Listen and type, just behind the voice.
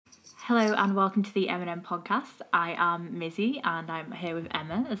Hello and welcome to the M&M podcast. I am Mizzy and I'm here with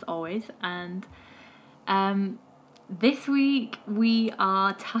Emma as always. And this week we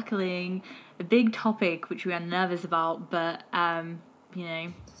are tackling a big topic which we are nervous about, but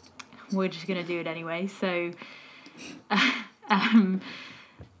we're just gonna do it anyway. So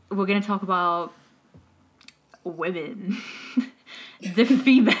we're gonna talk about women, the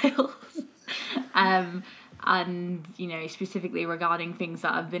females. And specifically regarding things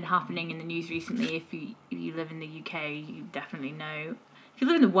that have been happening in the news recently. If you live in the UK, you definitely know. If you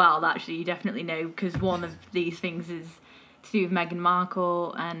live in the world, actually, you definitely know, because one of these things is to do with Meghan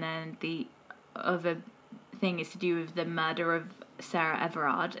Markle, and then the other thing is to do with the murder of Sarah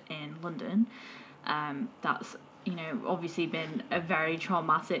Everard in London. That's obviously been a very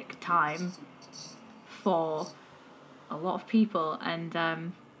traumatic time for a lot of people, and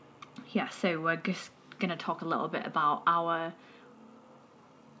so we're just going to talk a little bit about our,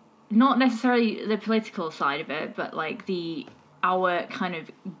 not necessarily the political side of it, but like our kind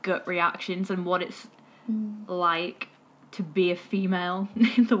of gut reactions and what it's like to be a female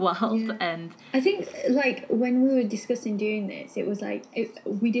in the world. Yeah. And I think like when we were discussing doing this, it was like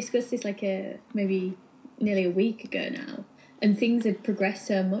we discussed this like maybe nearly a week ago now, and things had progressed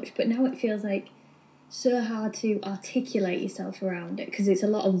so much, but now it feels like so hard to articulate yourself around it because it's a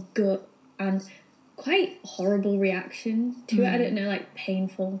lot of gut and quite horrible reaction to it. I don't know, like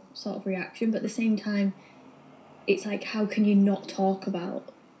painful sort of reaction, but at the same time it's like, how can you not talk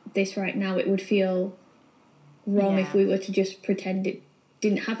about this right now? It would feel wrong if we were to just pretend it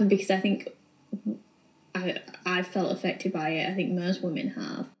didn't happen, because I think I've felt affected by it. I think most women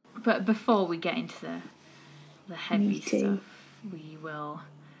have. But before we get into the heavy stuff, we will...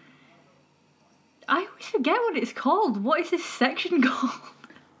 I always forget what it's called. What is this section called?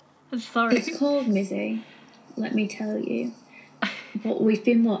 I'm sorry. It's called, Mizzy, let me tell you, what we've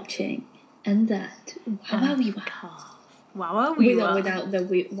been watching, and that wow we were. Wow we were. Without the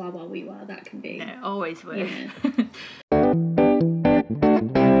wow we were, that can be. No, always with. Yeah.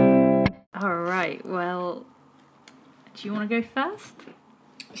 Alright, well, do you want to go first?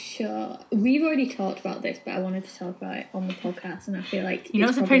 Sure. We've already talked about this, but I wanted to talk about it on the podcast, and I feel like you're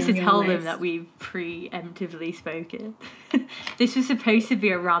not supposed to tell them that we've preemptively spoken. This was supposed to be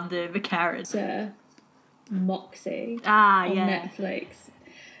a random occurrence. Moxie on Netflix.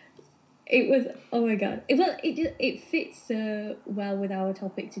 It was, oh my god. It fits so well with our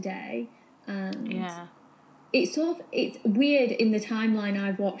topic today, and it's weird in the timeline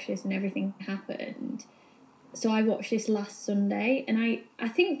I've watched this and everything happened. So I watched this last Sunday, and I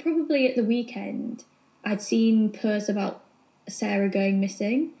think probably at the weekend I'd seen posts about Sarah going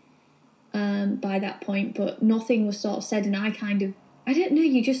missing by that point, but nothing was sort of said, and I don't know,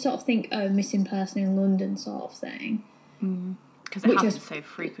 you just sort of think, oh, missing person in London sort of thing. Because it happens so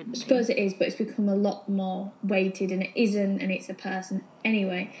frequently. I suppose it is, but it's become a lot more weighted, and it isn't, and it's a person.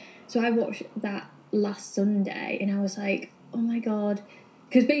 Anyway, so I watched that last Sunday, and I was like, oh my god.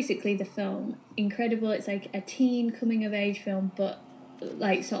 Because basically the film, incredible, it's like a teen coming of age film, but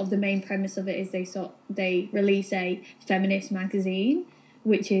like sort of the main premise of it is they release a feminist magazine,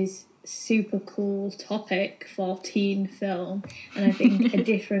 which is super cool topic for teen film, and I think a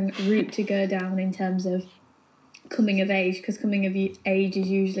different route to go down in terms of coming of age, because coming of age is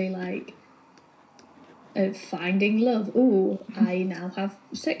usually like finding love. Ooh, I now have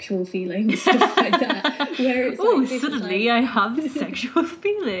sexual feelings, stuff like that. Where it's ooh, like, suddenly I have sexual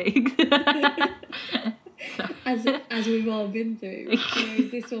feelings. as we've all been through.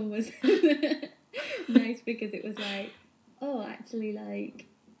 Whereas this one was nice because it was like, oh, actually, like,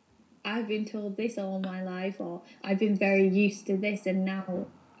 I've been told this all my life, or I've been very used to this, and now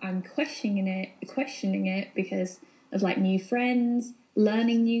I'm questioning it because of like new friends,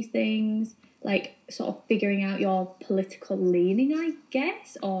 learning new things, like sort of figuring out your political leaning, I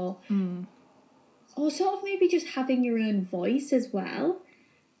guess, or sort of maybe just having your own voice as well.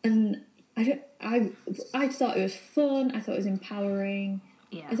 And I thought it was fun. I thought it was empowering.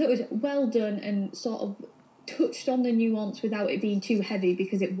 Yeah. I thought it was well done and sort of touched on the nuance without it being too heavy,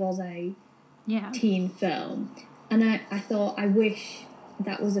 because it was a teen film. And I thought, I wish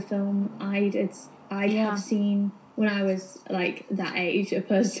that was a film I'd have seen when I was like that age,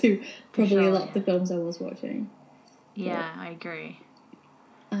 opposed to probably a lot of the films I was watching. Yeah, I agree.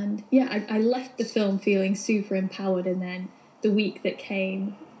 And I left the film feeling super empowered, and then the week that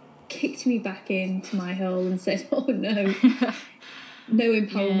came kicked me back into my hole and said, oh no, no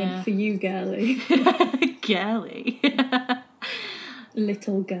empowerment for you, girly. Girly.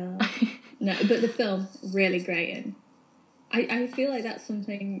 Little girl. No, but the film, really great, and I feel like that's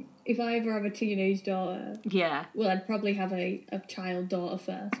something, if I ever have a teenage daughter, Yeah. well, I'd probably have a child daughter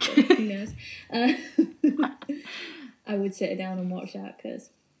first, but who knows. I would sit down and watch that, because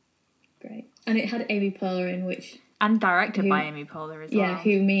great. And it had Amy Poehler in, which... And directed by Amy Poehler as well. Yeah,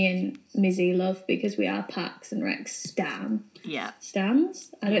 who me and Mizzy love, because we are Pax and Rex stan. Yeah.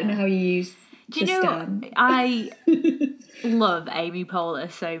 Stans? I don't know how you use Do you know stan. I love Amy Poehler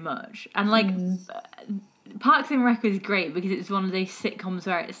so much. And, like, Parks and Rec is great because it's one of those sitcoms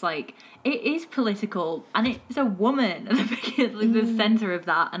where it's like, it is political and it's a woman at the centre of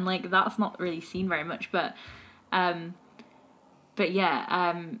that, and like that's not really seen very much, but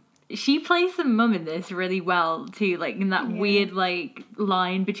she plays the mum in this really well too, like in that weird like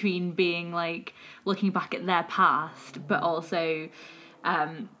line between being like looking back at their past but also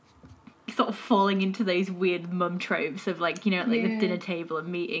sort of falling into those weird mum tropes of like, you know, like the dinner table and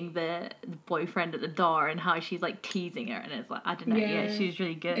meeting the boyfriend at the door and how she's like teasing her, and it's like, I don't know, she's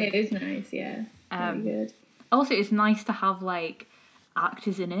really good. It is nice, very good. Also, it's nice to have like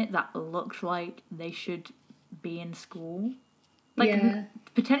actors in it that looked like they should be in school. Like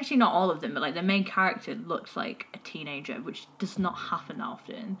potentially not all of them, but like the main character looks like a teenager, which does not happen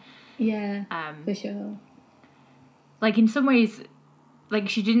often. Yeah, for sure. Like in some ways, like,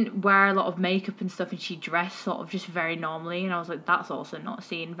 she didn't wear a lot of makeup and stuff, and she dressed sort of just very normally, and I was like, that's also not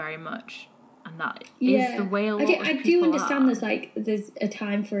seen very much, and that is the way a lot of people I do understand there's a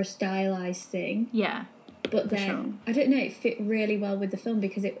time for a stylized thing. Yeah. But then, I don't know, it fit really well with the film,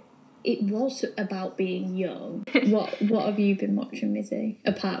 because it was about being young. What have you been watching, Mizzy,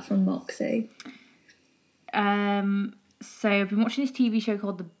 apart from Moxie? So I've been watching this TV show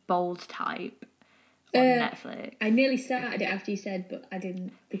called The Bold Type. On Netflix. I nearly started it after you said, but I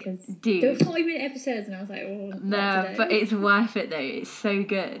didn't, because there were 40-minute episodes and I was like, oh, no, but it's worth it though. It's so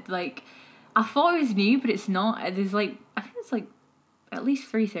good. Like, I thought it was new, but it's not. There's like, I think it's like at least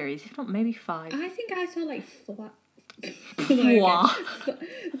 3 series, if not maybe 5. I think I saw like 4.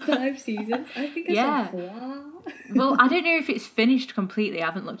 5 seasons. I think I saw 4. Well, I don't know if it's finished completely. I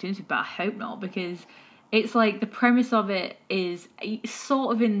haven't looked into it, but I hope not, because it's like the premise of it is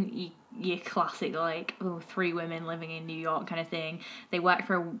sort of in your classic like 3 women living in New York kind of thing. They work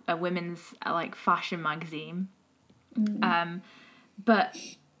for a women's like fashion magazine, but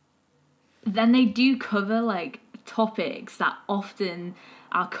then they do cover like topics that often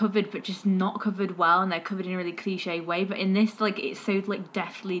are covered but just not covered well, and they're covered in a really cliche way. But in this, like, it's so like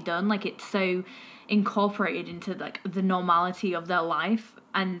deftly done, like it's so incorporated into like the normality of their life,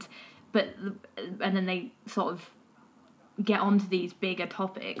 and then they sort of get onto these bigger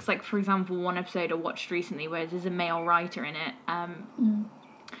topics. Like, for example, one episode I watched recently where there's a male writer in it,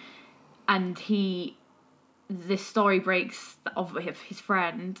 and this story breaks of his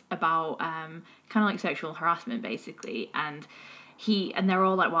friend about kind of like sexual harassment basically, and they're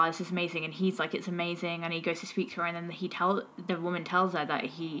all like, wow, this is amazing, and he's like, it's amazing, and he goes to speak to her, and then the woman tells her that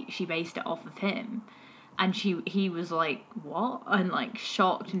she based it off of him, and he was like, what, and like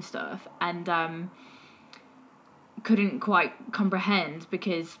shocked and stuff, and couldn't quite comprehend,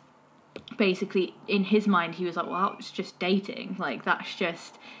 because basically in his mind he was like, well, it's just dating, like that's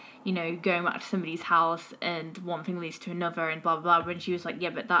just, you know, going back to somebody's house and one thing leads to another and blah blah blah. And she was like,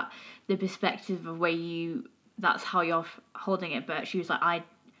 yeah, but the perspective of where that's how you're holding it. But she was like,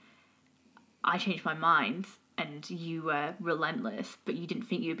 I changed my mind and you were relentless, but you didn't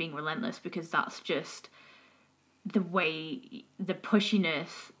think you were being relentless, because that's just the way, the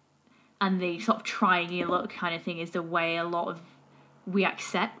pushiness and the sort of trying your luck kind of thing is the way a lot of we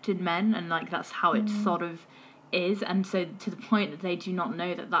accept in men, and like that's how it sort of is. And so to the point that they do not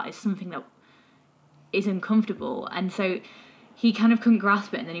know that is something that is uncomfortable, and so he kind of couldn't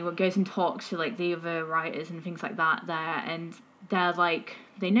grasp it, and then he goes and talks to like the other writers and things like that there, and they're like,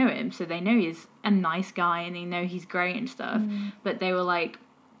 they know him, so they know he's a nice guy and they know he's great and stuff, but they were like,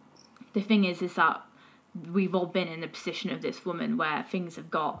 the thing is that we've all been in the position of this woman where things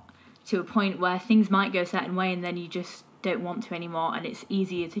have got to a point where things might go a certain way and then you just don't want to anymore, and it's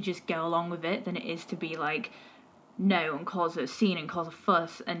easier to just go along with it than it is to be like, no, and cause a scene and cause a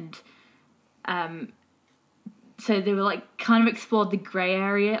fuss. And so they were like, kind of explored the grey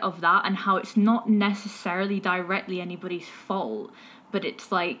area of that, and how it's not necessarily directly anybody's fault, but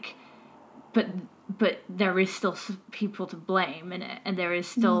it's like, but there is still people to blame in it, and there is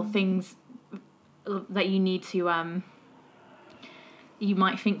still things that you need to you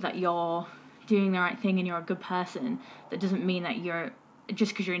might think that you're doing the right thing and you're a good person. That doesn't mean that you're,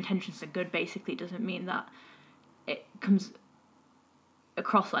 just because your intentions are good basically doesn't mean that it comes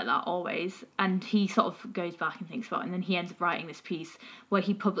across like that always. And he sort of goes back and thinks about it, and then he ends up writing this piece where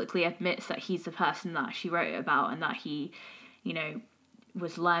he publicly admits that he's the person that she wrote it about, and that he you know,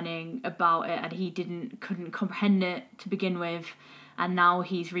 was learning about it and he couldn't comprehend it to begin with, and now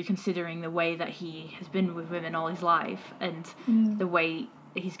he's reconsidering the way that he has been with women all his life and the way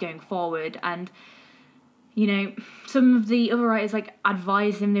he's going forward. And you know, some of the other writers like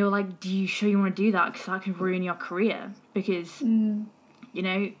advised him. They were like, "Do you sure you want to do that? Because that could ruin your career. Because you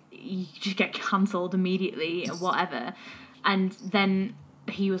know, you just get cancelled immediately or whatever." And then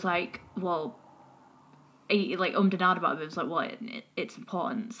he was like, "Well," he like and ahhed about it. It was like, "Well, it's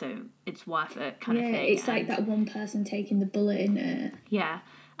important, so it's worth it," kind of thing. Yeah, it's like that one person taking the bullet in it. Yeah.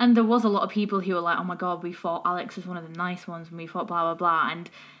 And there was a lot of people who were like, "Oh my god, we thought Alex was one of the nice ones, and we thought blah blah blah." And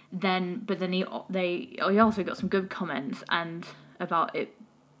then he also got some good comments and about it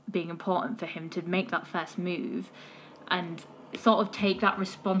being important for him to make that first move and sort of take that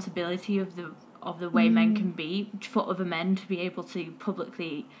responsibility of the way men can be for other men to be able to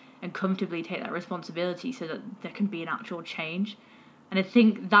publicly and comfortably take that responsibility so that there can be an actual change. And I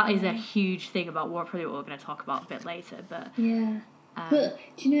think that is a huge thing about what probably what we're going to talk about a bit later. But but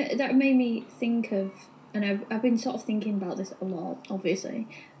do you know, that made me think of, and I've been sort of thinking about this a lot, obviously,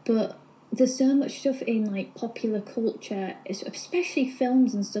 but there's so much stuff in like popular culture, especially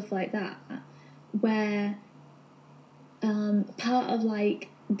films and stuff like that, where part of like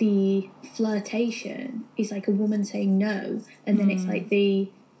the flirtation is like a woman saying no, and then it's like the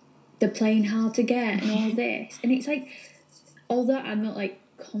playing hard to get and all this, and it's like, although I'm not like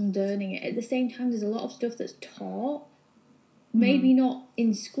condoning it, at the same time there's a lot of stuff that's taught, maybe not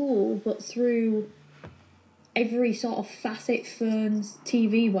in school, but through every sort of facet, phones,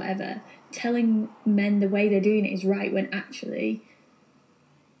 TV, whatever, telling men the way they're doing it is right when actually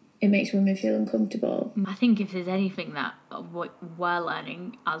it makes women feel uncomfortable. I think if there's anything that what we're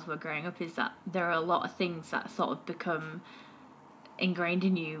learning as we're growing up is that there are a lot of things that sort of become ingrained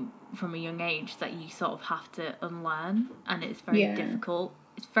in you from a young age that you sort of have to unlearn, and it's very difficult.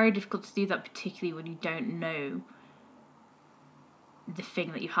 It's very difficult to do that, particularly when you don't know the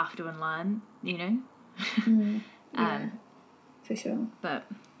thing that you have to unlearn, you know? Yeah, for sure. But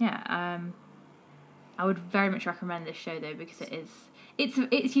yeah, I would very much recommend this show though, because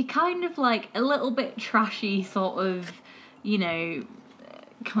it's you kind of like a little bit trashy sort of, you know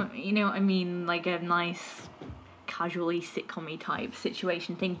what I mean, like a nice casually sitcom-y type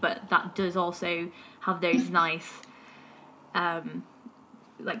situation thing, but that does also have those nice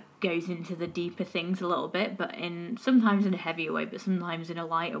like goes into the deeper things a little bit, but sometimes in a heavier way, but sometimes in a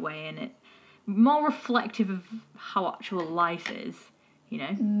lighter way, and it more reflective of how actual life is, you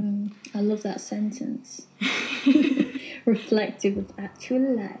know. I love that sentence. Reflective of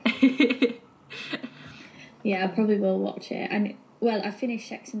actual life. Yeah, I probably will watch it. And well, I finished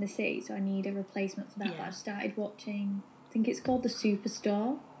Sex and the City, so I need a replacement for that. But I've started watching, I think it's called The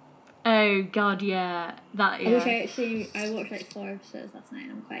Superstore. Oh god, yeah, that. Yeah. I watched like 4 episodes last night,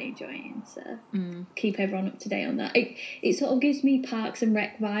 and I'm quite enjoying. So keep everyone up to date on that. It sort of gives me Parks and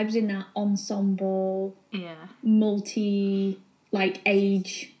Rec vibes in that ensemble, multi like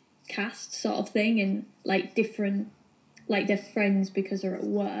age cast sort of thing, and like different, like they're friends because they're at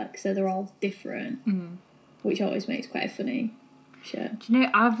work, so they're all different, which always makes quite a funny show. Do you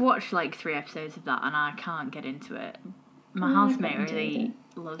know, I've watched like 3 episodes of that, and I can't get into it. My housemate really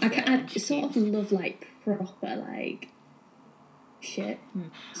loves it. I sort of love like proper like shit.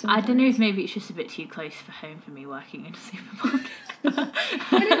 Sometimes. I don't know if maybe it's just a bit too close for home for me working in a supermarket.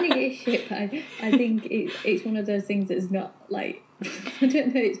 I don't think it's shit, but I think it's one of those things that's not like, I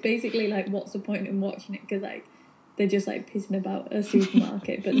don't know, it's basically like, what's the point in watching it, because like they're just like pissing about a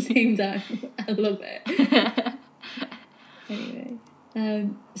supermarket, but at the same time I love it. Anyway,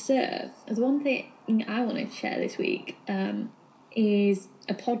 so the one thing I wanted to share this week is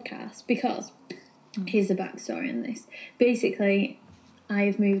a podcast, because here's the backstory on this. Basically,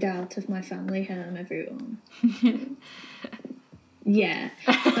 I've moved out of my family home, everyone. Yeah.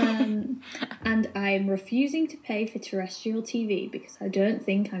 And I'm refusing to pay for terrestrial TV because I don't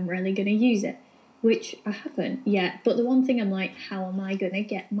think I'm really going to use it, which I haven't yet. But the one thing I'm like, how am I going to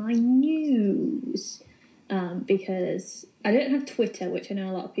get my news? Because I don't have Twitter, which I know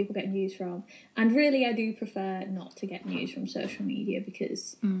a lot of people get news from. And really, I do prefer not to get news from social media,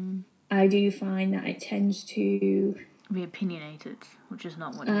 because I do find that it tends to be opinionated, which is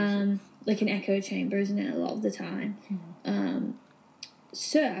not what it is. Like an echo chamber, isn't it, a lot of the time?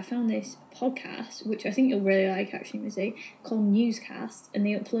 So I found this podcast, which I think you'll really like, actually, Missy, called Newscast, and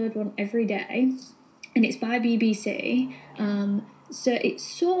they upload one every day, and it's by BBC. So it's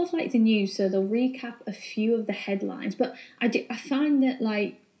sort of like the news, so they'll recap a few of the headlines, but I find that,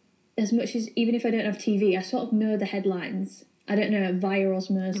 like, as much as, even if I don't have TV, I sort of know the headlines. I don't know, via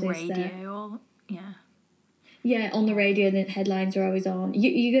osmosis. The radio, yeah. on the radio, and the headlines are always on.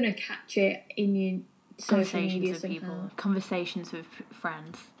 You're going to catch it in your social media Conversations with somehow. people, conversations with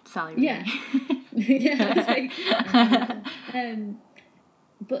friends. Sally Yeah. Rooney. Yeah, it's like,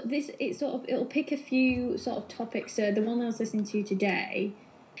 but it'll pick a few sort of topics. So the one I was listening to today,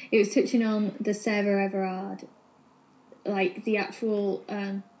 it was touching on the Sarah Everard, like the actual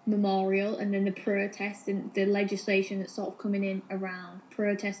memorial, and then the protest and the legislation that's sort of coming in around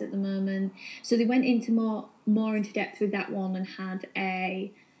protests at the moment. So they went into more into depth with that one, and had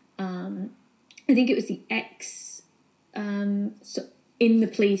I think it was the in the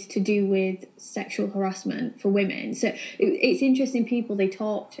police to do with sexual harassment for women. So it's interesting people they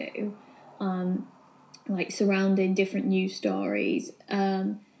talk to, like surrounding different news stories.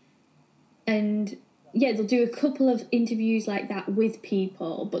 And yeah, they'll do a couple of interviews like that with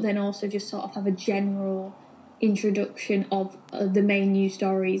people, but then also just sort of have a general introduction of the main news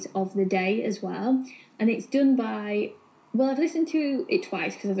stories of the day as well. And it's done by, well, I've listened to it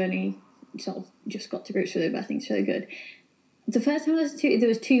twice because I've only sort of just got to grips with it, but I think it's really good. The first time I listened to it, there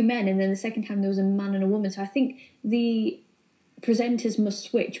was two men, and then the second time there was a man and a woman. So I think the presenters must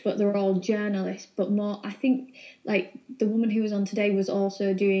switch, but they're all journalists. But more, I think, like the woman who was on today was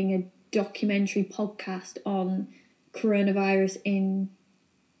also doing a documentary podcast on coronavirus in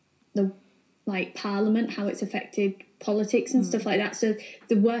the Parliament, how it's affected politics and stuff like that. So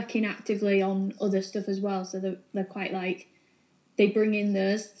they're working actively on other stuff as well. So they're quite like, they bring in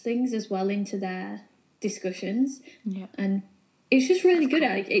those things as well into their discussions. Yeah. And it's just really good.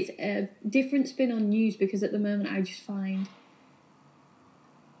 Cool. It's a different spin on news, because at the moment I just find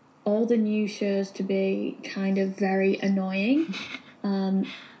all the news shows to be kind of very annoying.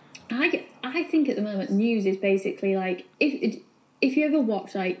 I think at the moment news is basically like, if you ever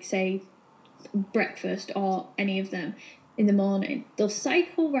watch, like, say, Breakfast or any of them in the morning, they'll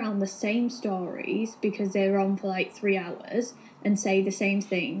cycle around the same stories because they're on for like 3 hours and say the same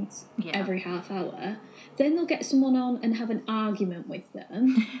things every half hour. Then they'll get someone on and have an argument with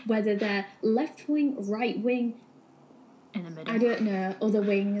them, whether they're left wing, right wing, in the middle, I don't know, other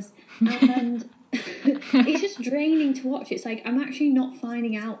wings, and it's just draining to watch. It's like I'm actually not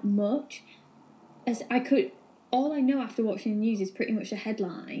finding out much as I could. All I know after watching the news is pretty much the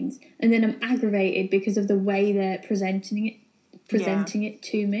headlines, and then I'm aggravated because of the way they're presenting it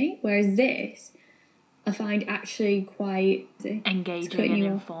to me. Whereas this, I find actually quite engaging and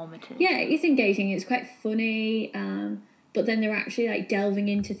informative. Yeah, it's engaging. It's quite funny, but then they're actually like delving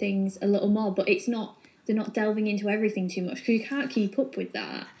into things a little more. But it's not. They're not delving into everything too much, because you can't keep up with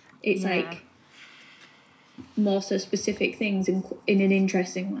that. It's like more so specific things in an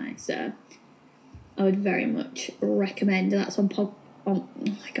interesting way. So I would very much recommend. That's on Spotify.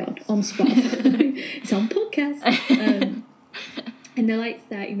 It's on podcast. And they're like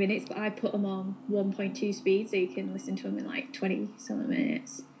 30 minutes, but I put them on 1.2 speed, so you can listen to them in like 20-something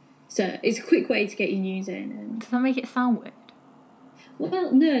minutes. So it's a quick way to get your news in. And does that make it sound weird?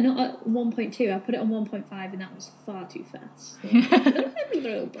 Well, no, not at 1.2. I put it on 1.5, and that was far too fast.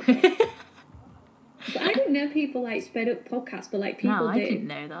 So. But I didn't know people like sped up podcasts, but like people do. I didn't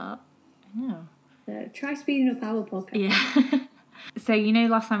know that. Yeah. So try speeding up our podcast. Yeah. So, you know,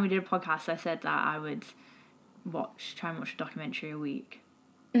 last time we did a podcast, I said that I would try and watch a documentary a week.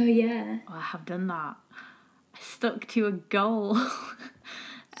 Oh, yeah. Well, I have done that. I stuck to a goal.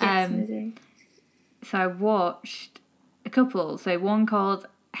 Amazing. So I watched a couple. So one called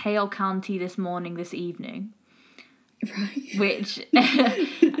Hale County This Morning, This Evening. Right. Which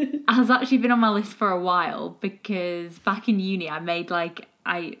has actually been on my list for a while, because back in uni I made like,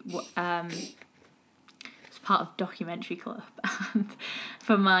 was part of documentary club, and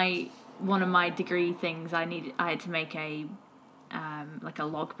for one of my degree things I had to make a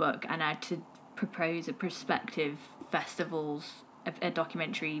logbook, and I had to propose a prospective festivals a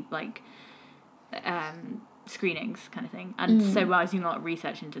documentary like screenings kind of thing. And so I was doing a lot of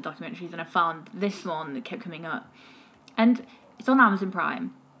research into documentaries, and I found this one that kept coming up, and it's on Amazon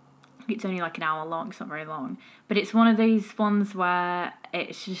Prime. It's only like an hour long, it's not very long, but it's one of those ones where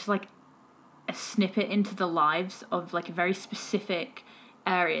it's just like a snippet into the lives of like a very specific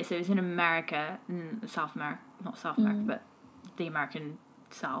area. So it's in America, South America, not South America, but the American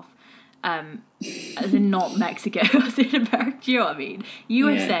South, as in not Mexico, as in America. Do you know what I mean?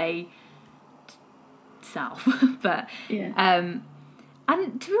 USA South, but and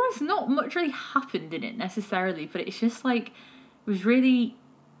to be honest, not much really happened in it necessarily, but it's just like, it was really,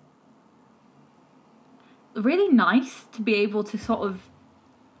 really nice to be able to sort of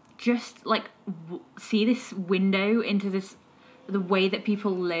just like see this window into the way that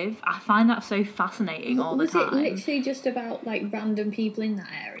people live. I find that so fascinating all the time. Was it literally just about like random people in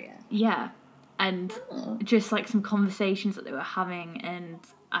that area? Yeah. and Oh. just like some conversations that they were having, and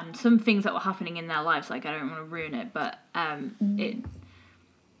some things that were happening in their lives. Like, I don't want to ruin it, but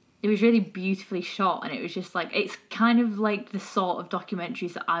it was really beautifully shot, and it was just like, it's kind of like the sort of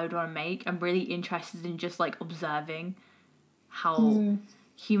documentaries that I would want to make. I'm really interested in just like observing how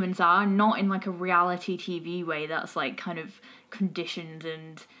humans are, not in like a reality TV way that's like kind of conditioned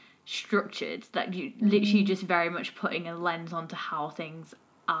and structured, that you literally just very much putting a lens onto how things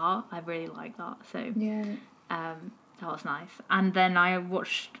are. I really like that. So Yeah. that was nice. And then I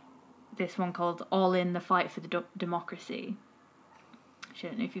watched this one called All in: The Fight for the Democracy, which I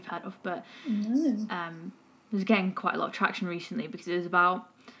don't know if you've heard of, but No. it was getting quite a lot of traction recently because it was about,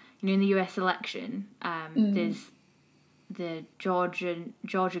 in the US election, there's the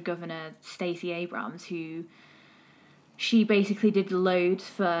Georgia governor, Stacey Abrams, who she basically did loads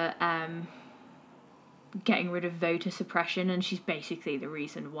for getting rid of voter suppression, and she's basically the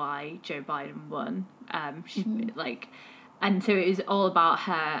reason why Joe Biden won. She's like, and so it was all about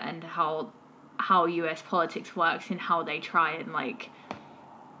her and how US politics works and how they try and like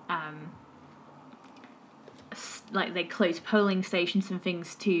they close polling stations and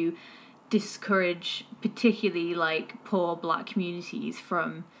things to discourage particularly like poor black communities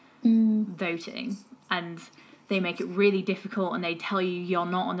from voting, and they make it really difficult, and they tell you you're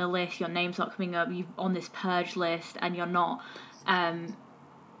not on the list, your name's not coming up, you're on this purge list, and you're not,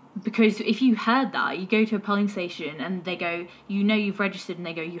 because if you heard that, you go to a polling station and they go, you've registered, and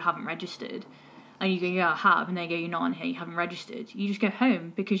they go, you haven't registered. And you go, yeah, I have. And they go, you're not on here, you haven't registered. You just go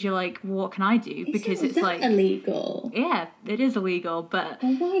home because you're like, what can I do? Because it's that like illegal? Yeah, it is illegal, but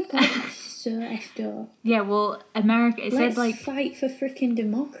Oh my god, that's so effed up. yeah, well, America, it Let's said like, fight for freaking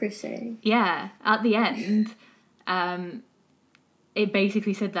democracy. yeah, at the end, it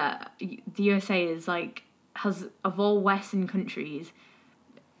basically said that the USA is like, has, of all Western countries,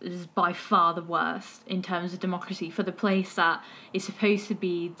 is by far the worst in terms of democracy. For the place that is supposed to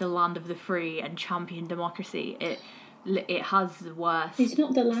be the land of the free and champion democracy, it has the worst. It's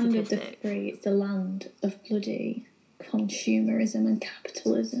not the land of the statistics. free, it's the land of bloody consumerism and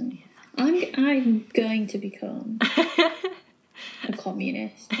capitalism. Yeah. I'm going to become a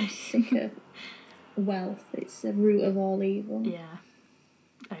communist. I'm sick of wealth. It's the root of all evil. Yeah,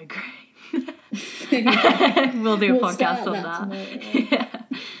 I agree. We'll do a podcast on that.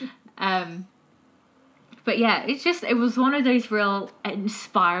 But yeah, it was one of those real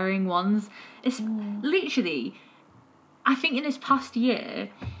inspiring ones. It's literally, I think in this past year,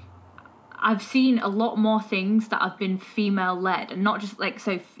 I've seen a lot more things that have been female led, and not just like,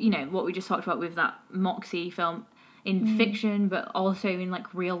 so, what we just talked about with that Moxie film in fiction, but also in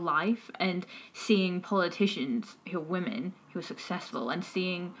like real life, and seeing politicians who are women who are successful, and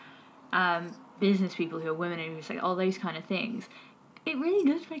seeing business people who are women and who's like all those kind of things. It really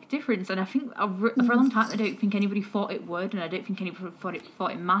does make a difference, and I think for a long time I don't think anybody thought it would, and I don't think anybody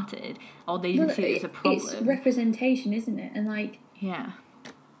thought it mattered, or they didn't see it as a problem. It's representation, isn't it? And like, yeah.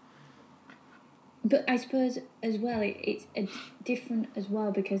 But I suppose as well, it's different as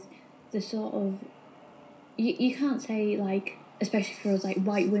well, because the sort of you can't say, like, especially for us, like,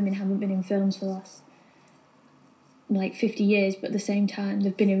 white women haven't been in films for the last like 50 years, but at the same time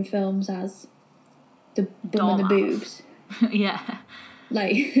they've been in films as the bum and the boobs. Yeah.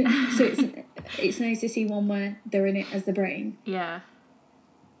 Like, so it's nice to see one where they're in it as the brain. Yeah.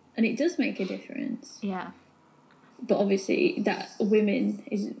 And it does make a difference. Yeah. But obviously that women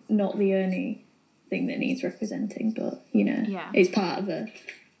is not the only thing that needs representing, but it's part of a.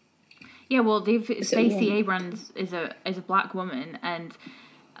 Yeah, well, Stacey Abrams is a black woman, and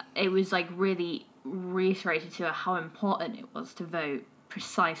it was like really reiterated to her how important it was to vote,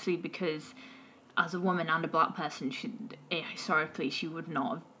 precisely because as a woman and a black person, historically she would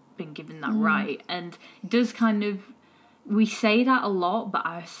not have been given that right. And it does kind of, we say that a lot, but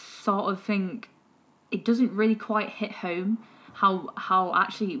I sort of think it doesn't really quite hit home how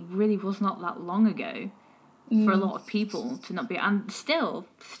actually it really was not that long ago for a lot of people to not be, and still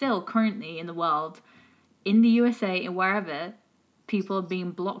currently in the world, in the USA and wherever, people are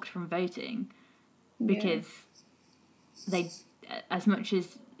being blocked from voting because they, as much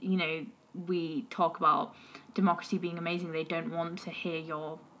as we talk about democracy being amazing, they don't want to hear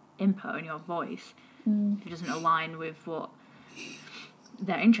your input and your voice if it doesn't align with what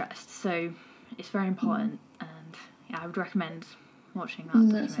their interests. So it's very important, and I would recommend watching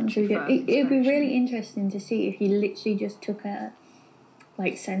that. That sounds really good. It'd be really interesting to see if you literally just took a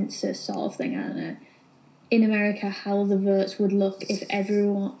like census sort of thing, I don't know, in America, how the votes would look if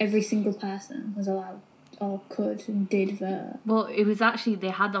every single person was allowed or could and did vote. Well, it was actually, they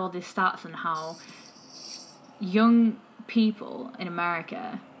had all these stats on how young people in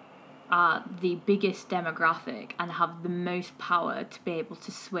America are the biggest demographic and have the most power to be able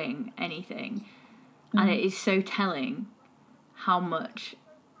to swing anything. And it is so telling how much...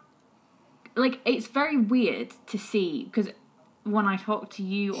 Like, it's very weird to see, because when I talk to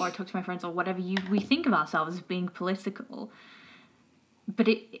you or I talk to my friends or whatever, we think of ourselves as being political. But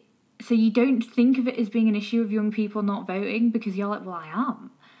so you don't think of it as being an issue of young people not voting because you're like, well, I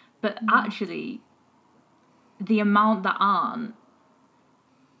am. But actually, the amount that aren't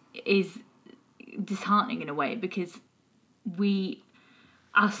is disheartening in a way, because we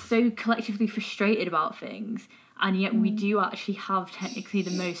are so collectively frustrated about things, and yet we do actually have technically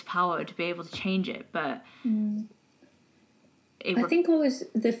the most power to be able to change it. But I think always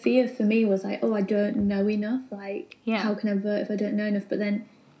the fear for me was like, oh, I don't know enough. Like, how can I vote if I don't know enough? But then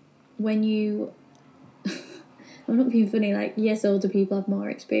when you... I'm not being funny, like, yes, older people have more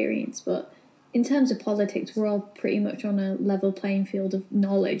experience, but in terms of politics, we're all pretty much on a level playing field of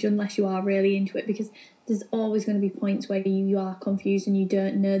knowledge, unless you are really into it, because there's always going to be points where you are confused and you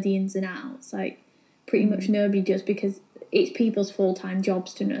don't know the ins and outs. Like, pretty much nobody does, because it's people's full-time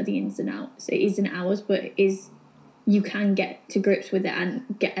jobs to know the ins and outs. It isn't ours, but it is... You can get to grips with it and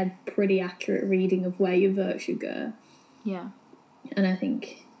get a pretty accurate reading of where your vote should go. Yeah. And I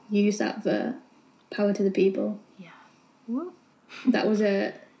think use that vote. Power to the people. Yeah. Woo. That was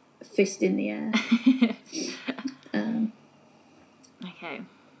a fist in the air. Okay.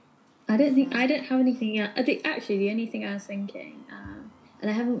 I don't have anything else. I think actually the only thing I was thinking,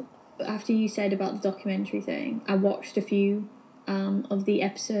 and I haven't, after you said about the documentary thing, I watched a few of the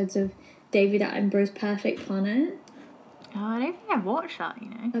episodes of David Attenborough's Perfect Planet. Oh, I don't think I've watched that, you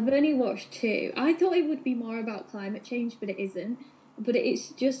know. I've only watched 2. I thought it would be more about climate change, but it isn't. But it's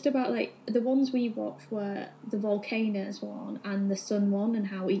just about, like, the ones we watched were the volcanoes one and the sun one, and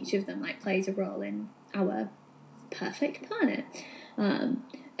how each of them, like, plays a role in our perfect planet. And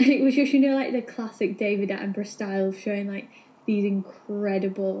it was just, you know, like the classic David Attenborough style of showing, like, these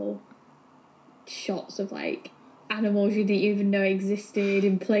incredible shots of, like, animals you didn't even know existed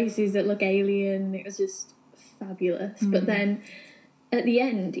in places that look alien. It was just fabulous. But then at the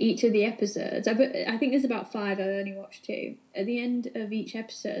end, each of the episodes, I think there's about 5, I only watched 2. At the end of each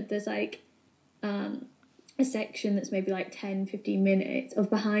episode, there's like a section that's maybe like 10-15 minutes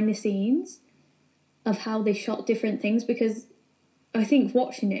of behind the scenes of how they shot different things, because I think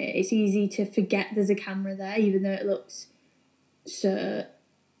watching it, it's easy to forget there's a camera there, even though it looks so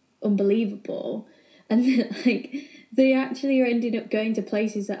unbelievable. And then, like, they actually are ending up going to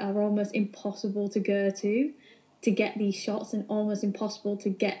places that are almost impossible to go to get these shots, and almost impossible to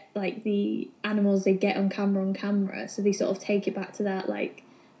get, like, the animals they get on camera. So they sort of take it back to that, like,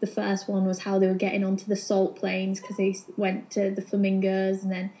 the first one was how they were getting onto the salt plains because they went to the flamingos,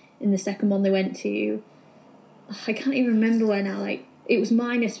 and then in the second one they went to... I can't even remember where now, like, it was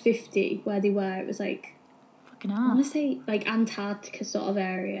 -50 where they were. It was, like... Fucking hell. I want to say, like, Antarctica sort of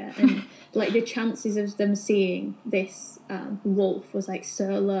area, and, like, the chances of them seeing this wolf was, like,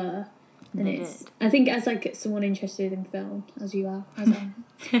 so low. And I think as, like, someone interested in film, as you are, as I am,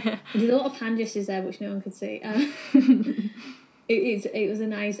 there's a lot of hand gestures there which no one could see. It was a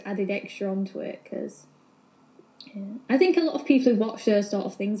nice added extra onto it, because I think a lot of people who watch those sort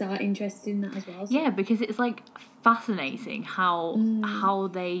of things are interested in that as well. So. Yeah, because it's, like, fascinating how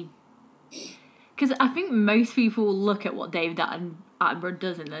they... Because I think most people look at what David Attenborough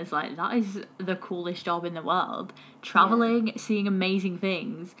does and there's like, that is the coolest job in the world. Travelling, seeing amazing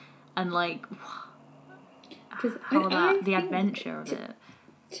things, and, like, the adventure of it.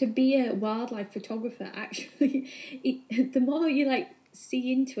 To be a wildlife photographer, actually, the more you, like,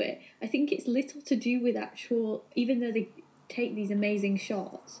 see into it, I think it's little to do with actual... Even though they take these amazing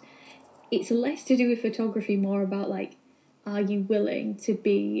shots, it's less to do with photography, more about, like, are you willing to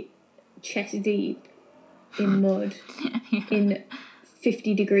be chest deep in mud in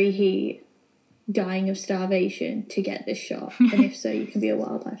 50-degree heat, dying of starvation to get this shot? And if so, you can be a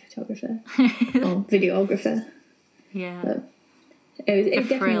wildlife photographer or videographer. Yeah. But it was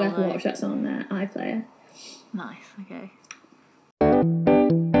definitely worth a watch. That's on iPlayer. Nice. Okay.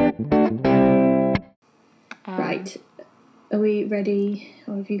 Right. Are we ready,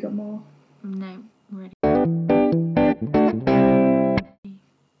 or have you got more? No, ready.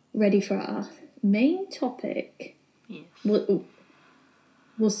 Ready for our main topic? Yes.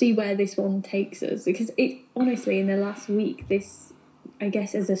 We'll see where this one takes us, because it honestly, in the last week, this, I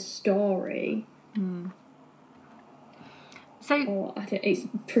guess, as a story, so it's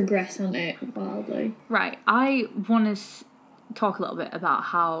progressed on it wildly. Right, I want to talk a little bit about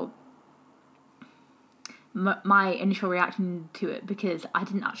how my initial reaction to it, because I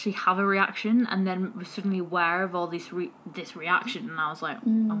didn't actually have a reaction, and then was suddenly aware of all this reaction, and I was like, oh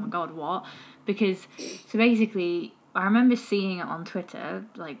my god, what? Because so basically, I remember seeing it on Twitter,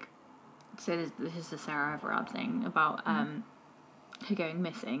 like, so this is the Sarah Everard thing about her going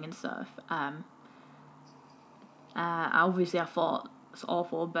missing and stuff. Obviously, I thought it's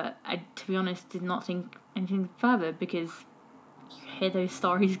awful, but I, to be honest, did not think anything further, because you hear those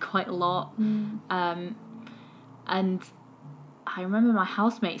stories quite a lot. And I remember my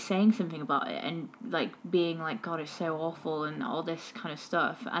housemate saying something about it and like being like, God, it's so awful and all this kind of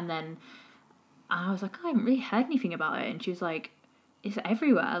stuff. And then I was like, I haven't really heard anything about it. And she was like, it's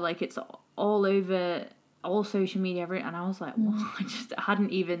everywhere. Like, it's all over, all social media, everything. And I was like, well, I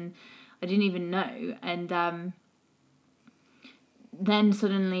didn't even know. And then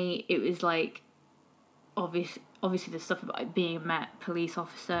suddenly it was like, obviously the stuff about it being a Met police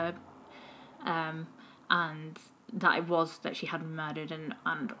officer, and that she had been murdered, and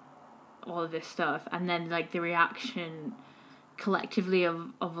all of this stuff, and then like the reaction collectively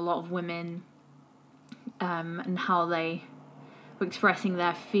of a lot of women, and how they were expressing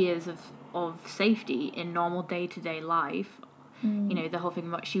their fears of safety in normal day-to-day life. You know, the whole thing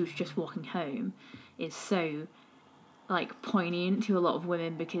about she was just walking home is so like poignant to a lot of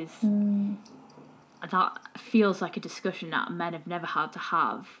women, because that feels like a discussion that men have never had to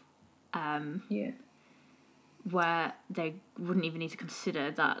have, where they wouldn't even need to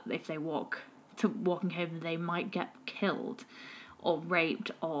consider that if they walking home they might get killed or raped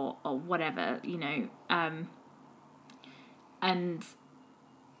or whatever, you know. And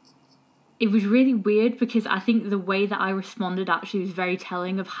it was really weird, because I think the way that I responded actually was very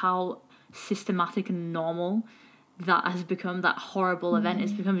telling of how systematic and normal that has become, that horrible event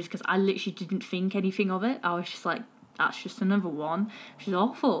has become, because I literally didn't think anything of it. I was just like, that's just another one, which is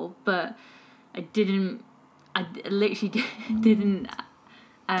awful, but I literally didn't.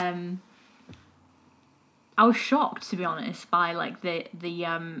 I was shocked, to be honest, by like the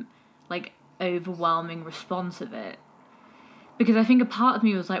like overwhelming response of it, because I think a part of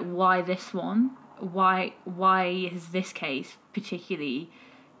me was like, why this one? Why has this case particularly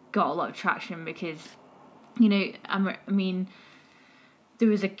got a lot of traction? Because, you know, I mean, there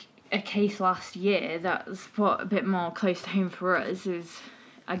was a case last year that was a bit more close to home for us. It was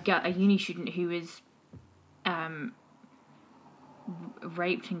a uni student who was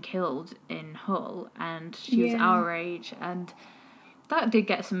raped and killed in Hull, and she was our age, and that did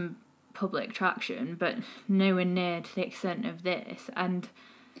get some public traction, but nowhere near to the extent of this. And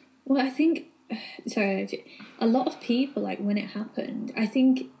well, I think, sorry, a lot of people, like, when it happened, I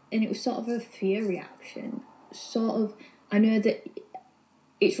think, and it was sort of a fear reaction, sort of, I know that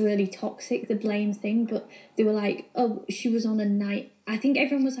it's really toxic, the blame thing, but they were like, oh, she was on a night, I think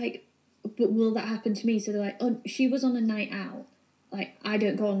everyone was like, but will that happen to me? So they're like, oh, she was on a night out, like, I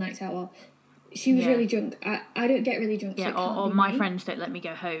don't go on nights out, or she was really drunk, I don't get really drunk, yeah, so or my friends don't let me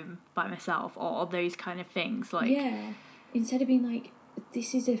go home by myself, or those kind of things, like, yeah, instead of being like,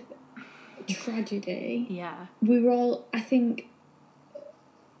 this is a tragedy. Yeah. We were all, I think,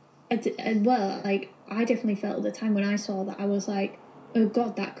 well, like, I definitely felt at the time when I saw that, I was like, oh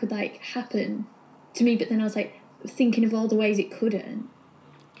God, that could, like, happen to me. But then I was, like, thinking of all the ways it couldn't.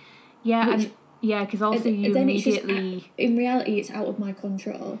 Yeah, because also you immediately... in reality, it's out of my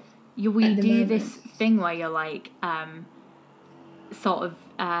control. You do this thing where you're, like, sort of,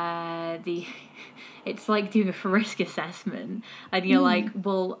 it's like doing a risk assessment, and you're like,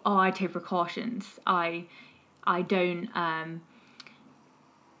 well, I take precautions. I don't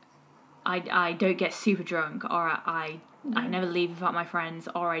I don't get super drunk, or I never leave without my friends,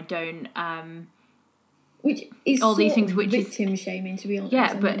 or I don't which is all these things, which victim shaming, to be honest.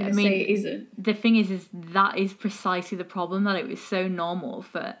 Yeah, but I mean, it isn't. The thing is that is precisely the problem, that it was so normal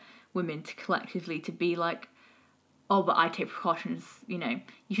for women to collectively to be like, oh, but I take precautions. You know,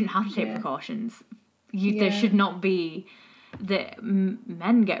 you shouldn't have to take precautions. There should not be that.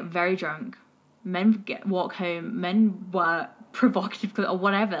 Men get very drunk, men walk home, men were provocative or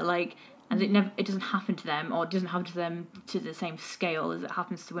whatever, like, and it doesn't happen to them, or it doesn't happen to them to the same scale as it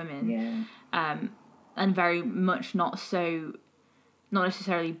happens to women. And very much not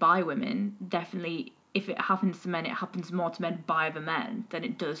necessarily by women. Definitely, if it happens to men, it happens more to men by the men than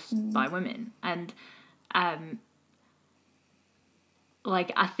it does by women. And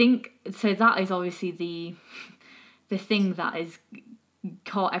like, I think so that is obviously the thing that has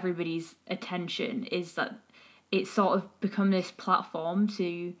caught everybody's attention, is that it's sort of become this platform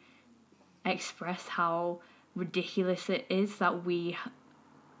to express how ridiculous it is that we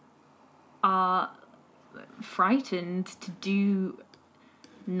are frightened to do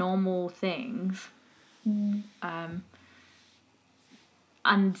normal things And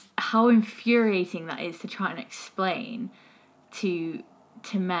how infuriating that is to try and explain to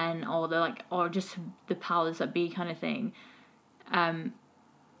men, or or just the powers that be kind of thing,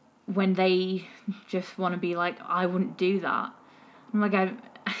 when they just want to be like, I wouldn't do that. I'm like,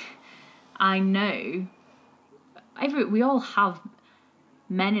 I know we all have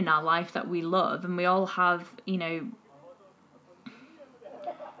men in our life that we love, and we all have,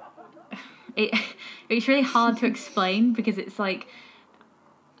 it's really hard to explain, because it's like,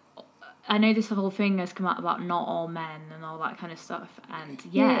 I know this whole thing has come out about not all men and all that kind of stuff, and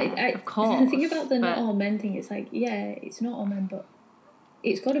of course. The thing about the not all men thing, it's like, it's not all men, but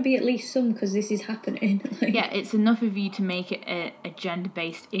it's got to be at least some, because this is happening. Like, yeah, it's enough of you to make it a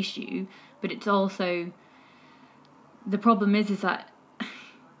gender-based issue, but it's also, the problem is that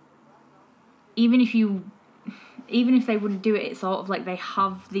even if they wouldn't do it, it's sort of like they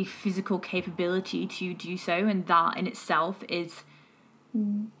have the physical capability to do so, and that in itself is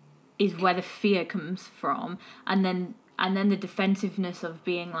where the fear comes from, and then the defensiveness of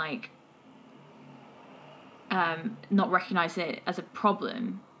being like, not recognizing it as a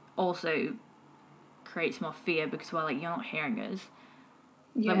problem also creates more fear, because we're like, you're not hearing us.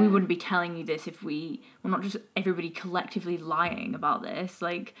 Yeah. Like, we wouldn't be telling you this if we're not just everybody collectively lying about this.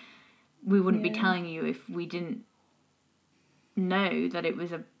 Like, we wouldn't be telling you if we didn't know that it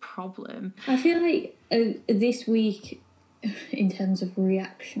was a problem. I feel like this week, in terms of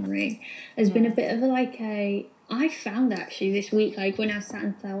reactionary, has been a bit of I found actually this week, like when I sat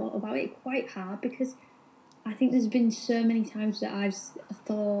and thought about it, quite hard, because I think there's been so many times that I've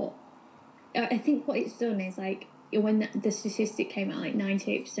thought, I think what it's done is, like, when the statistic came out, like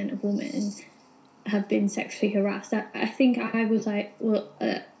 98% of women have been sexually harassed, I think I was like, well,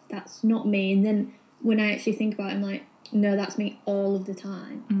 that's not me. And then when I actually think about it, I'm like, no, that's me all of the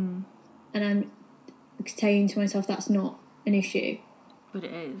time. And I'm saying to myself, that's not an issue. But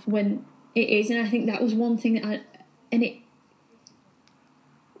it is. When it is. And I think that was one thing I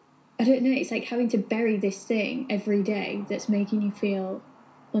don't know, it's like having to bury this thing every day that's making you feel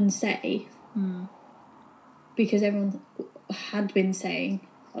unsafe. Because everyone had been saying,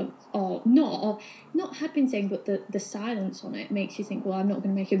 or not had been saying, but the silence on it makes you think, well, I'm not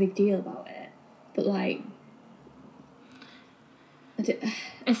going to make a big deal about it. But, like,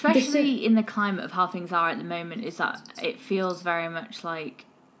 especially in the climate of how things are at the moment, is that it feels very much like,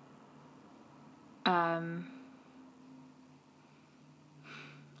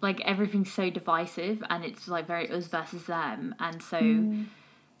 like everything's so divisive, and it's like very us versus them, and so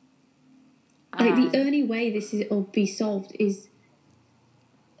like the only way this will be solved is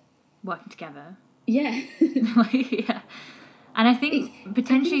working together. Yeah. Yeah. And I think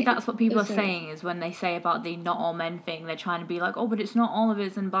potentially that's what people are saying, is when they say about the not all men thing, they're trying to be like, oh, but it's not all of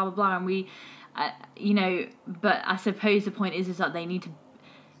us and blah, blah, blah. And we, but I suppose the point is that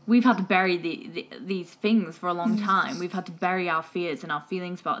we've had to bury these things for a long time. We've had to bury our fears and our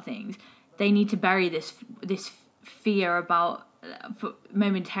feelings about things. They need to bury this fear about,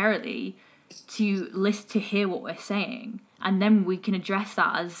 momentarily, to hear what we're saying. And then we can address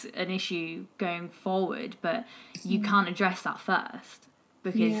that as an issue going forward, but you can't address that first,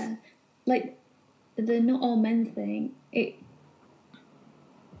 because like the not all men thing.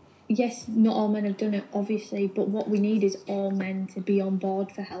 Yes, not all men have done it, obviously, but what we need is all men to be on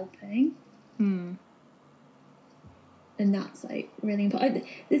board for helping. And that's, like, really important.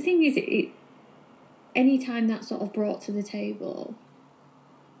 The thing is, anytime that's sort of brought to the table,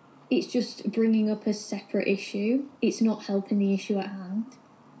 it's just bringing up a separate issue. It's not helping the issue at hand.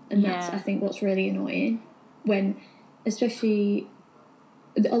 And that's, I think, what's really annoying. When, especially,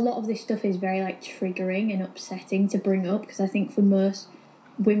 a lot of this stuff is very, like, triggering and upsetting to bring up, because I think for most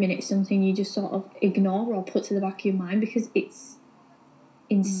women it's something you just sort of ignore or put to the back of your mind, because it's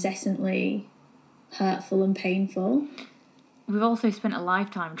incessantly hurtful and painful. We've also spent a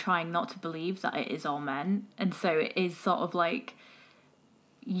lifetime trying not to believe that it is all men, and so it is sort of like,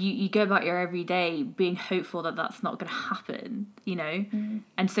 you go about your everyday being hopeful that that's not going to happen,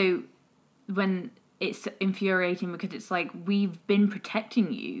 And so when it's infuriating, because it's like, we've been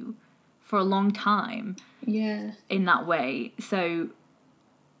protecting you for a long time. Yeah. In that way. So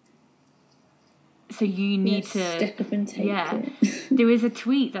you need to step up and take it. There was a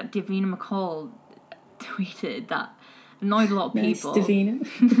tweet that Davina McCall tweeted that annoyed a lot of people.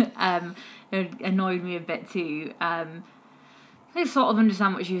 Davina. It annoyed me a bit too. I sort of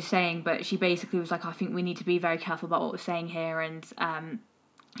understand what she was saying, but she basically was like, I think we need to be very careful about what we're saying here, and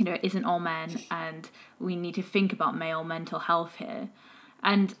it isn't all men, and we need to think about male mental health here.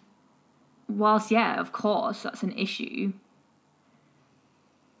 And whilst, of course, that's an issue,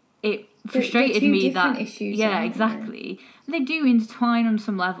 it They're frustrated two me different that issues, yeah, aren't exactly. They do intertwine on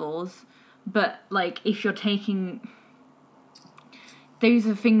some levels, but like if you're taking those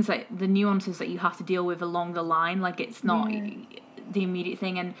are things like the nuances that you have to deal with along the line. Like it's not Yeah. the immediate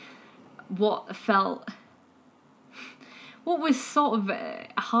thing. And what was sort of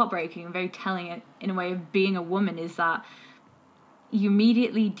heartbreaking and very telling in a way of being a woman is that you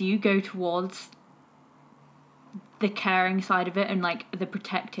immediately do go towards the caring side of it and like the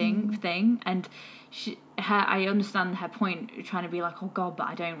protecting thing. And I understand her point, trying to be like, oh God, but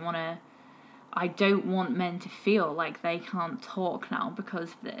I don't want men to feel like they can't talk now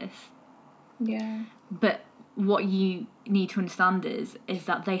because of this. Yeah. But what you need to understand is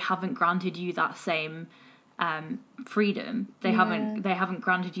that they haven't granted you that same freedom. They haven't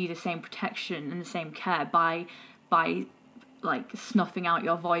granted you the same protection and the same care by like snuffing out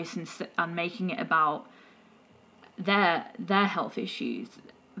your voice and making it about their health issues.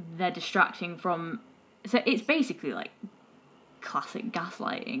 They're distracting from. So it's basically like classic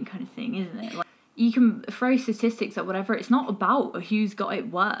gaslighting kind of thing, isn't it? Like, you can throw statistics at whatever. It's not about who's got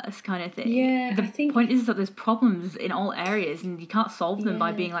it worse kind of thing. Yeah, the I think point is that there's problems in all areas and you can't solve them by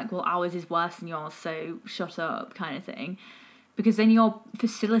Yeah. being like, well, ours is worse than yours, so shut up kind of thing, because then you're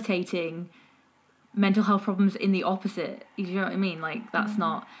facilitating mental health problems in the opposite. You know what I mean? Like that's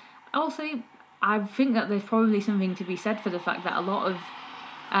not. Also, I think that there's probably something to be said for the fact that a lot of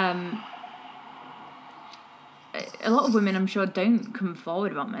women, I'm sure, don't come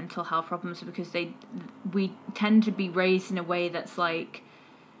forward about mental health problems because we tend to be raised in a way that's like,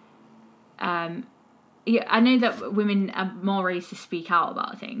 yeah, I know that women are more raised to speak out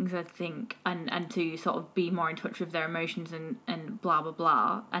about things, I think, and to sort of be more in touch with their emotions and blah, blah,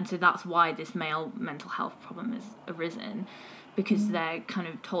 blah. And so that's why this male mental health problem has arisen, because they're kind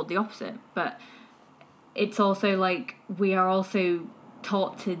of told the opposite. But it's also like we are also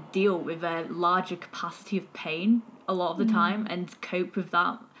taught to deal with a larger capacity of pain a lot of the time and cope with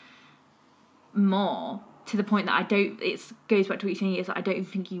that more, to the point that it goes back to what you're saying, is that I don't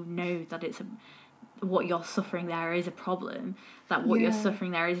think you know that what you're suffering there is a problem, that what you're suffering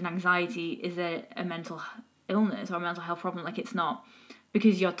there is an anxiety, is a mental illness or a mental health problem. Like it's not,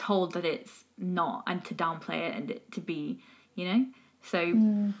 because you're told that it's not, and to downplay it and it to be,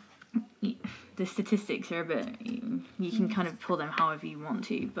 so the statistics are a bit, you can kind of pull them however you want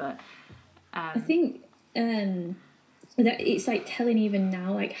to, but I think that it's like telling even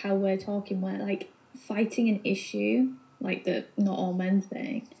now, like how we're talking, where like fighting an issue, like the not all men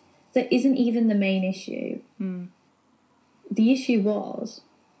thing, that isn't even the main issue. The issue was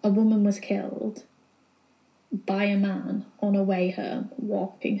a woman was killed by a man on her way home,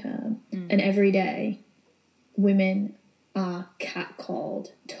 walking home, and every day women are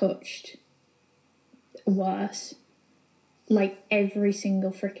catcalled, touched, worse, like every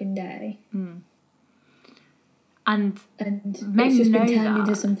single freaking day. And men it's just been know turned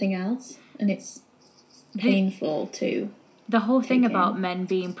into that. something else, and it's painful too. The whole thing about men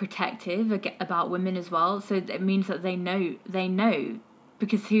being protective about women as well, so it means that they know,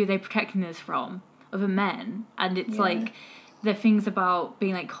 because who are they protecting us from? Other men. And it's like the things about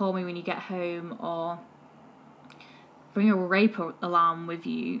being like, call me when you get home, or bring a rape alarm with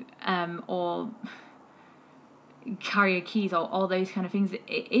you, or carry your keys, or all those kind of things.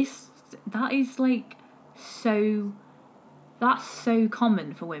 That's so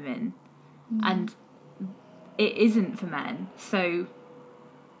common for women, and it isn't for men. So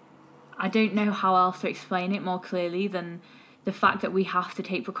I don't know how else to explain it more clearly than the fact that we have to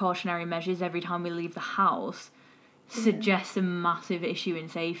take precautionary measures every time we leave the house suggests a massive issue in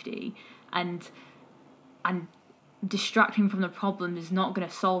safety, and distracting from the problem is not going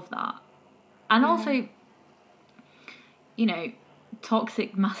to solve that. And also,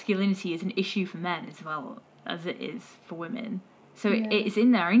 toxic masculinity is an issue for men as well as it is for women. So it's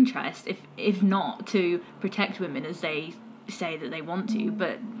in their interest, if not to protect women as they say that they want to,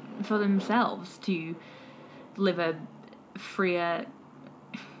 but for themselves to live a freer,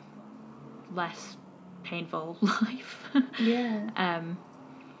 less painful life.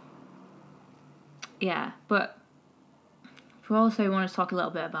 But we also want to talk a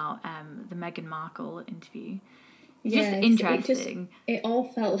little bit about the Meghan Markle interview. It's just interesting. It all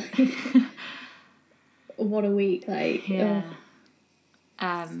felt like what a week, like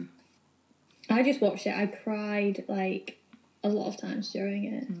I just watched it. I cried like a lot of times during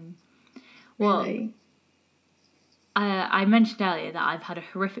it. Really. Well, I mentioned earlier that I've had a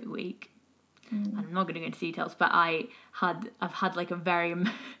horrific week. And I'm not going to go into details, but I've had like a very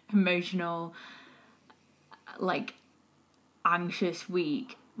emotional, like anxious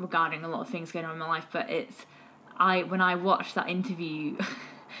week regarding a lot of things going on in my life. But when I watched that interview,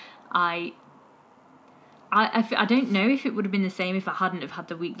 I don't know if it would have been the same if I hadn't have had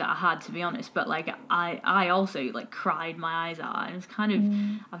the week that I had, to be honest, but like I also like cried my eyes out, and it was kind of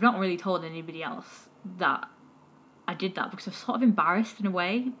I've not really told anybody else that I did that because I was sort of embarrassed in a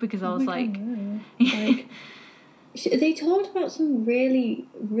way, because I was like, like they talked about some really,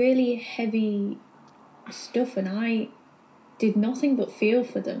 really heavy stuff, and I did nothing but feel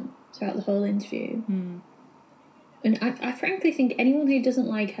for them throughout the whole interview. And I frankly think anyone who doesn't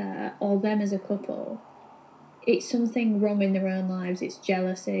like her or them as a couple, it's something wrong in their own lives. It's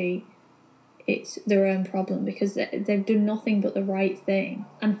jealousy. It's their own problem, because they've done nothing but the right thing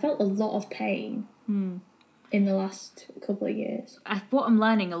and felt a lot of pain in the last couple of years. What I'm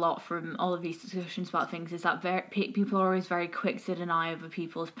learning a lot from all of these discussions about things is that people are always very quick to deny other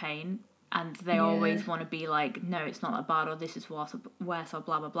people's pain, and they always want to be like, no, it's not that bad, or this is worse, or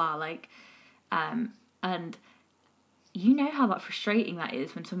blah blah blah. Like, and you know how that frustrating that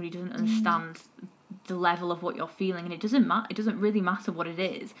is when somebody doesn't understand the level of what you're feeling, and it doesn't really matter what it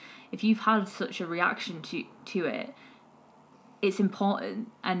is. If you've had such a reaction to it, it's important,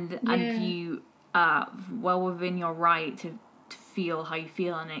 and you are well within your right to feel how you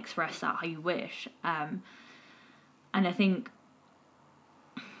feel and express that how you wish. And I think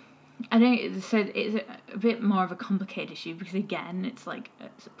so it's a bit more of a complicated issue, because again it's a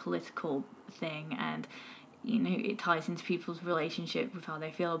political thing, and you know, it ties into people's relationship with how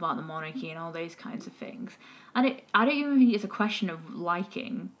they feel about the monarchy and all those kinds of things. And I don't even think it's a question of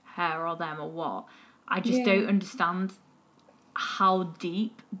liking her or them or what. I just don't understand how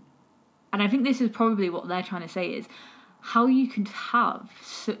deep, and I think this is probably what they're trying to say, is how you can have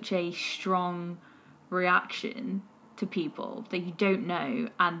such a strong reaction to people that you don't know,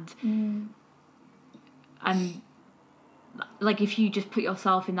 and like, if you just put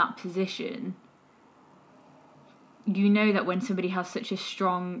yourself in that position, you know that when somebody has such a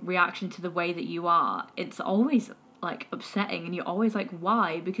strong reaction to the way that you are, it's always like upsetting, and you're always like,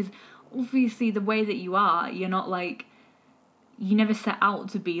 why? Because obviously the way that you are, you're not like, you never set out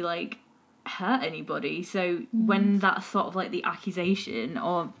to be like hurt anybody. So when that's sort of like the accusation,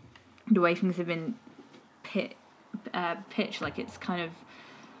 or the way things have been pitched, like it's kind of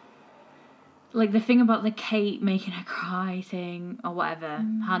like the thing about the Kate making her cry thing or whatever,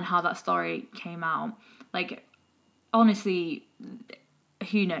 and how that story came out, like, honestly,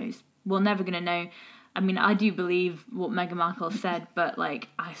 who knows? We're never going to know. I mean, I do believe what Meghan Markle said, but, like,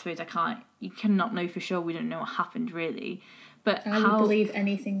 I suppose you cannot know for sure. We don't know what happened, really. But I would believe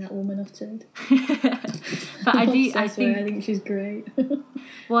anything that woman uttered. But I think she's great.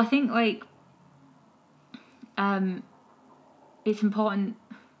 Well, I think, like, it's important,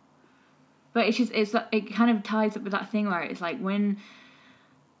 but it kind of ties up with that thing where it's like, when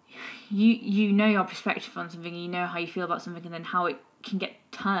you know your perspective on something, you know how you feel about something, and then how it can get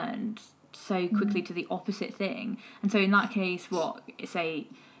turned so quickly to the opposite thing. And so in that case, the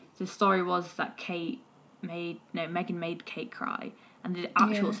story was that Meghan made Kate cry, and the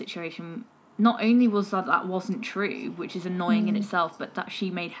actual situation, not only was that wasn't true, which is annoying in itself, but that she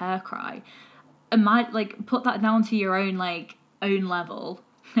made her cry. And put that down to your own level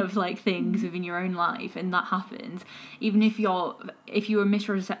of like things within your own life, and that happens. Even if you were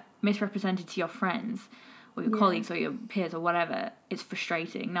misrepresented to your friends or your colleagues or your peers or whatever, it's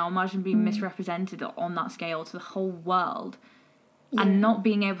frustrating. Now imagine being misrepresented on that scale to the whole world, and not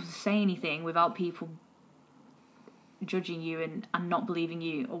being able to say anything without people judging you and not believing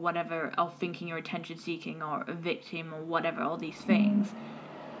you or whatever, or thinking you're attention seeking or a victim or whatever, all these things.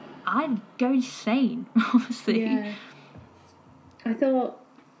 I'd go insane, honestly. Yeah.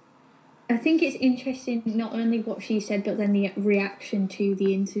 I think it's interesting not only what she said, but then the reaction to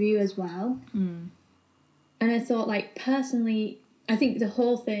the interview as well. And I thought, like, personally, I think the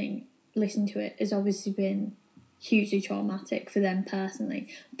whole thing, listening to it, has obviously been hugely traumatic for them personally.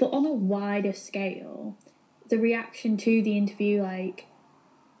 But on a wider scale, the reaction to the interview, like,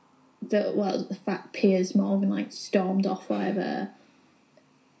 the fact Piers Morgan, like, stormed off, whatever,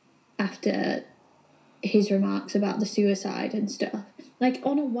 after his remarks about the suicide and stuff. Like,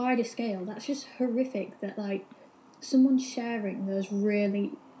 on a wider scale, that's just horrific that, like, someone sharing those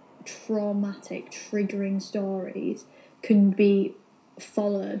really traumatic, triggering stories can be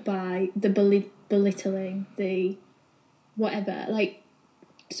followed by the belittling, the whatever. Like,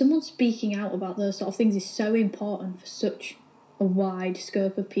 someone speaking out about those sort of things is so important for such a wide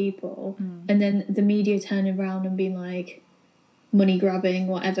scope of people. And then the media turning around and being like, money grabbing,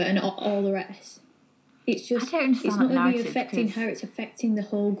 whatever, and all the rest. It's just, it's not only affecting her, it's affecting the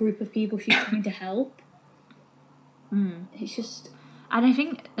whole group of people she's trying to help. It's just... And I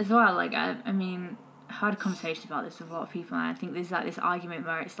think, as well, like, I mean, had conversations about this with a lot of people, and I think there's like this argument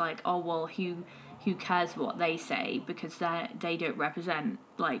where it's like, oh well, who cares what they say, because they don't represent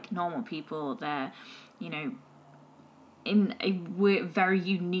like normal people. They're, you know, in a very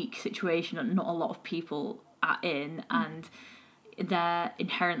unique situation that not a lot of people are in, and they're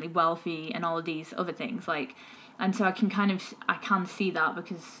inherently wealthy and all of these other things, like, and so I can see that,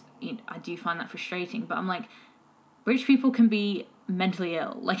 because, you know, I do find that frustrating, but I'm like, rich people can be mentally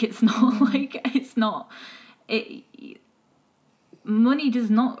ill. Like, it's not like, it's not, money does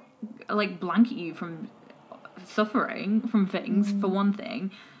not like blanket you from suffering from things, for one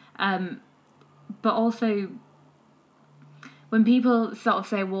thing, but also when people sort of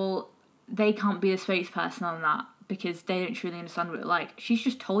say, well, they can't be a spokesperson on that because they don't truly understand what it's like. She's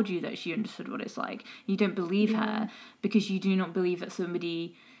just told you that she understood what it's like. You don't believe her because you do not believe that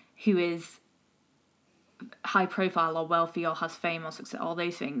somebody who is high profile or wealthy or has fame or success, all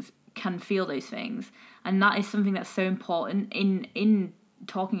those things, can feel those things. And that is something that's so important in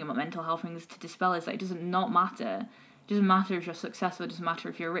talking about mental health things, to dispel, is that it does not matter. It doesn't matter if you're successful, it doesn't matter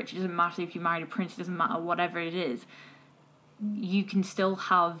if you're rich, it doesn't matter if you married a prince, it doesn't matter whatever it is. You can still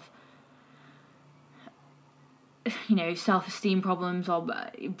have, you know, self-esteem problems or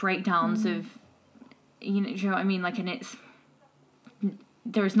breakdowns of, you know, do you know what I mean? Like, and it's,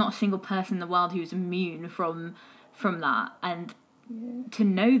 there is not a single person in the world who's immune from that. And to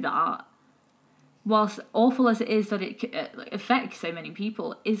know that, whilst awful as it is that it affects so many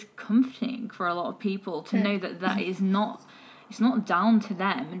people, is comforting for a lot of people to know that is not, it's not down to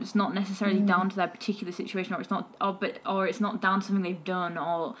them, and it's not necessarily down to their particular situation, or it's not, or it's not down to something they've done,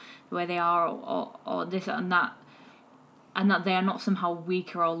 or the way they are, or this and that, and that they are not somehow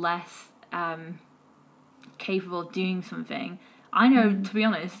weaker or less capable of doing something. I know, to be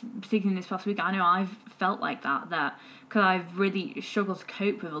honest, particularly this past week, I know I've felt like that because I've really struggled to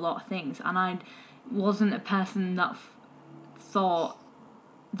cope with a lot of things, and I wasn't a person that thought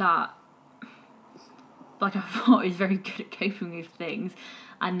that, like, I thought I was very good at coping with things,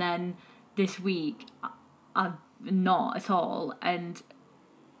 and then this week I'm not at all, and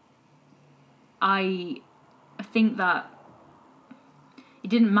I think that it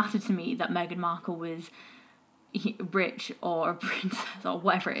didn't matter to me that Meghan Markle was rich or a princess or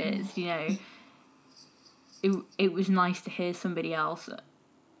whatever it is, you know. It was nice to hear somebody else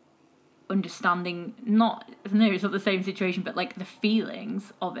understanding, not, no, it's not the same situation, but like the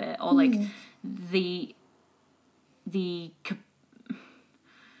feelings of it, or like the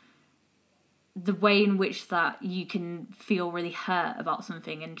way in which that you can feel really hurt about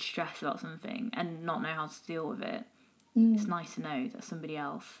something and stress about something and not know how to deal with it. It's nice to know that somebody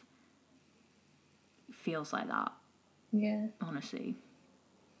else feels like that. Yeah. Honestly.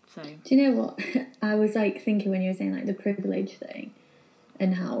 So. Do you know what? I was like thinking when you were saying like the privilege thing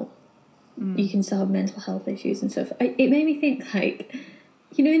and how you can solve mental health issues and stuff. It made me think, like,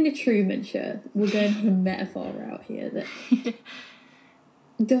 you know, in the Truman Show, we're going on a metaphor out here that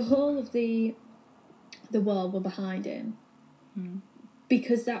the whole of the world were behind him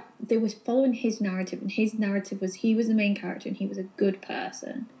because that they was following his narrative, and his narrative was he was the main character and he was a good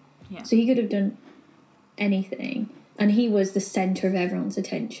person. Yeah. So he could have done anything, and he was the centre of everyone's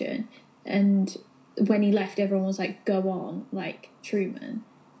attention. And when he left, everyone was like, "Go on," like Truman.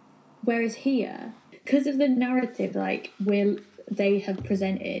 Whereas here, because of the narrative, like they have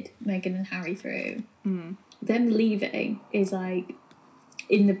presented Meghan and Harry through, them leaving is like,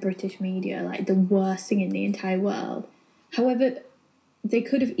 in the British media, like the worst thing in the entire world. However, they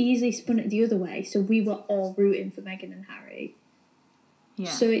could have easily spun it the other way, so we were all rooting for Meghan and Harry. Yeah.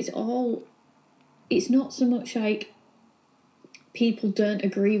 So it's not so much like people don't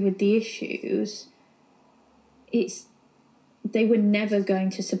agree with the issues, it's they were never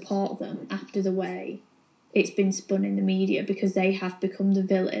going to support them after the way it's been spun in the media, because they have become the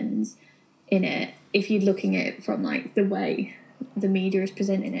villains in it, if you're looking at it from like the way the media is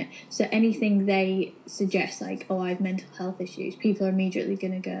presenting it. So anything they suggest, like, oh, I have mental health issues, people are immediately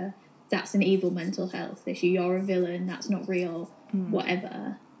going to go, that's an evil mental health issue, you're a villain, that's not real,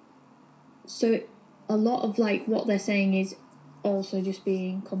 whatever. So a lot of like what they're saying is also just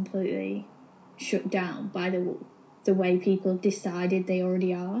being completely shut down by the way people decided they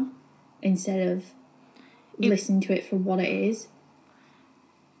already are, instead of listening to it for what it is.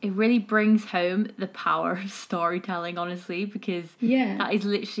 It really brings home the power of storytelling, honestly, because that is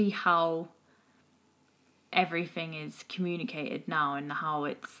literally how everything is communicated now, and how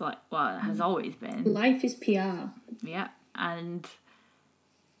it's like, well, it has always been. Life is PR. Yeah, and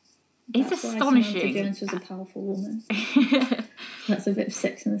it's astonishing. Why Samantha Jones was a powerful woman. That's a bit of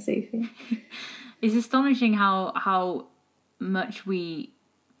Sex and the City. It's astonishing how much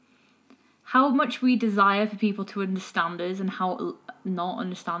how much we desire for people to understand us and how not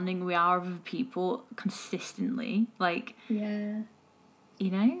understanding we are of other people consistently. Like, Yeah.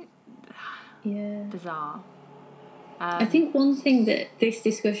 you know, Yeah. bizarre. I think one thing that this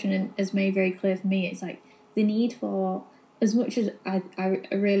discussion has made very clear for me is like the need for, as much as I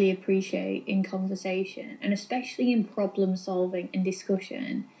really appreciate in conversation and especially in problem solving and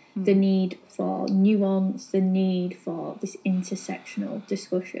discussion, the need for nuance, the need for this intersectional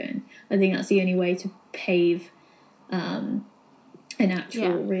discussion. I think that's the only way to pave an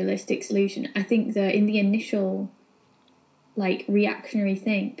actual realistic solution. I think that in the initial like reactionary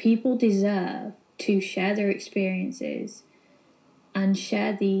thing, people deserve to share their experiences and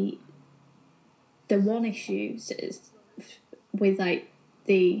share the one issue with like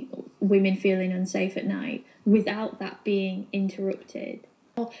the women feeling unsafe at night without that being interrupted,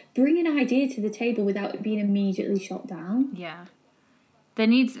 or bring an idea to the table without it being immediately shot down. Yeah,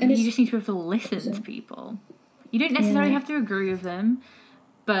 you just need to be able to listen to people. You don't necessarily have to agree with them,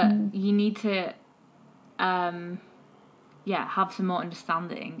 but you need to have some more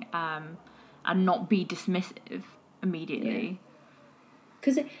understanding and not be dismissive immediately.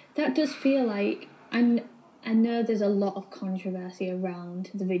 Because that does feel like, I know there's a lot of controversy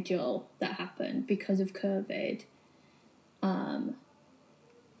around the vigil that happened because of COVID.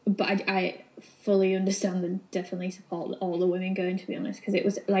 But I fully understand and definitely support all the women going, to be honest, because it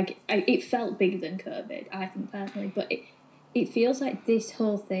was like, it felt bigger than COVID, I think personally. But it feels like this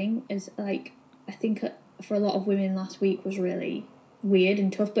whole thing is like, I think for a lot of women last week was really weird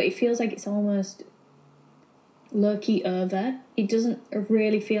and tough, but it feels like it's almost low-key over. It doesn't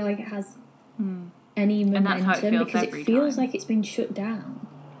really feel like it has any momentum, and that's how it feels because it feels like it's been shut down.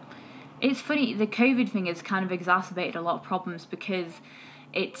 It's funny, the COVID thing has kind of exacerbated a lot of problems because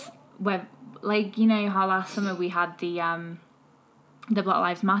it's where, like, you know how last summer we had the Black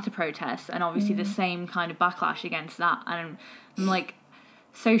Lives Matter protests and obviously the same kind of backlash against that, and I'm like,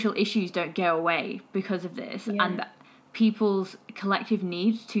 social issues don't go away because of this, and people's collective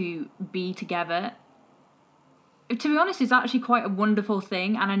need to be together, to be honest, is actually quite a wonderful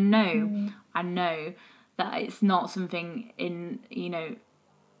thing. And I know that it's not something in the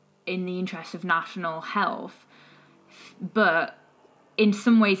interest of national health, but in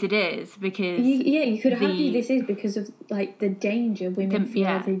some ways it is, because you could argue this is because of like the danger women feel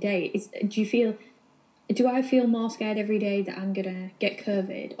every day. Do I feel more scared every day that I'm gonna get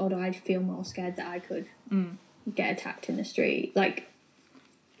COVID, or do I feel more scared that I could get attacked in the street? Like,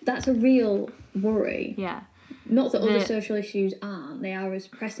 that's a real worry. Yeah. Not that other social issues aren't; they are as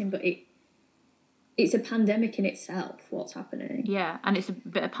pressing, but it's a pandemic in itself. What's happening? Yeah, and it's a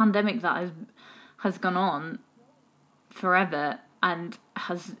pandemic that has gone on forever and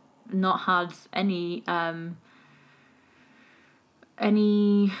has not had any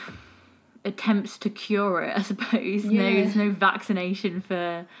attempts to cure it, I suppose. Yeah. There's no vaccination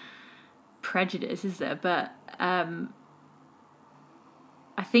for prejudice, is there? But I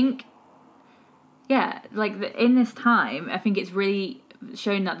think, in this time, I think it's really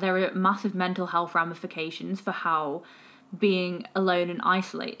shown that there are massive mental health ramifications for how being alone and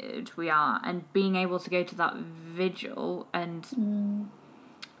isolated we are, and being able to go to that vigil and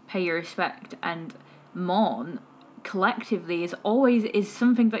pay your respect and mourn collectively is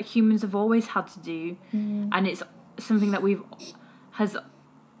something that humans have always had to do, and it's something that has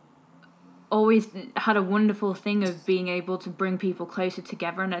always had a wonderful thing of being able to bring people closer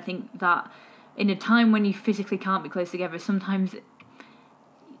together. And I think that in a time when you physically can't be close together, sometimes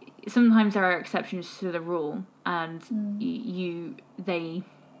there are exceptions to the rule, and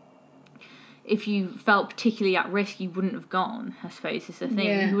if you felt particularly at risk, you wouldn't have gone, I suppose, is the thing.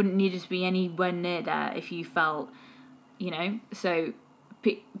 Yeah. You wouldn't need to be anywhere near there if you felt, so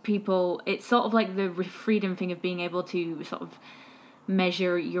people, it's sort of like the freedom thing of being able to sort of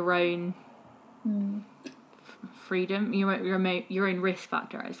measure your own freedom, your own risk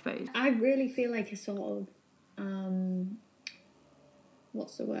factor, I suppose. I really feel like a sort of,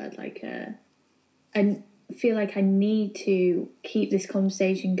 what's the word, I feel like I need to keep this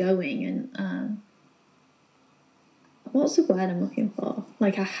conversation going, and what's the word I'm looking for?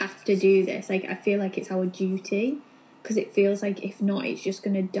 Like, I have to do this. Like, I feel like it's our duty, because it feels like if not, it's just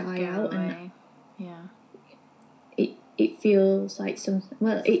going to die out. And it feels like something.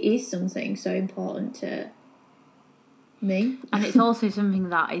 Well, it is something so important to me, and it's also something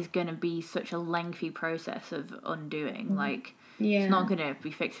that is going to be such a lengthy process of undoing. Like, it's not going to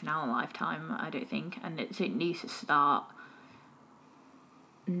be fixed in our lifetime, I don't think, and it needs to start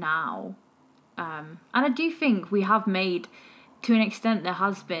now. And I do think we have made, to an extent, there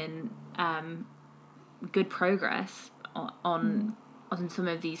has been good progress on on some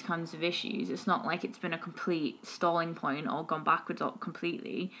of these kinds of issues. It's not like it's been a complete stalling point or gone backwards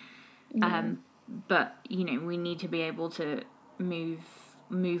completely. But you know, we need to be able to move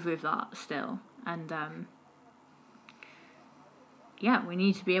with that still, and we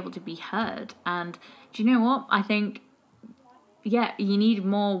need to be able to be heard. And do you know what? I think, you need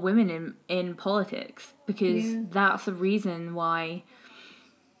more women in politics, because that's the reason why,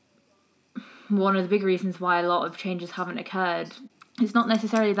 one of the big reasons why a lot of changes haven't occurred. It's not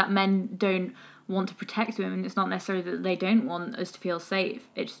necessarily that men don't want to protect women. It's not necessarily that they don't want us to feel safe.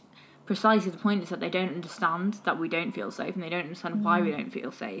 It's precisely the point is that they don't understand that we don't feel safe, and they don't understand why we don't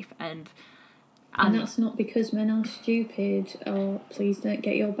feel safe. And that's not because men are stupid or please don't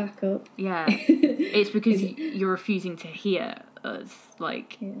get your back up. Yeah. It's because you're refusing to hear us,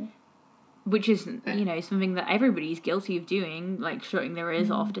 like, which is, you know, something that everybody's guilty of doing, like shutting their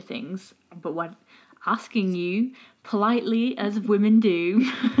ears off to things. But when asking you politely, as women do,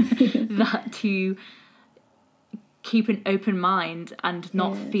 that to keep an open mind and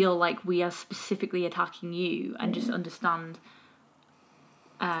not feel like we are specifically attacking you, and just understand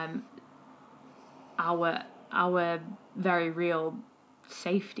our very real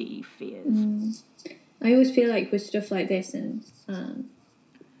safety fears. I always feel like with stuff like this and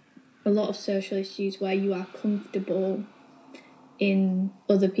a lot of social issues where you are comfortable in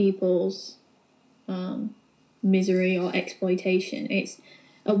other people's misery or exploitation, it's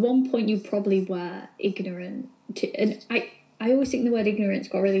at one point you probably were ignorant and I always think the word ignorant's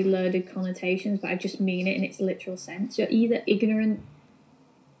got really loaded connotations, but I just mean it in its literal sense. You're either ignorant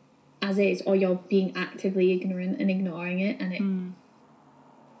as is, or you're being actively ignorant and ignoring it, and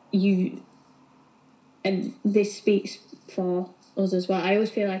and this speaks for us as well. I always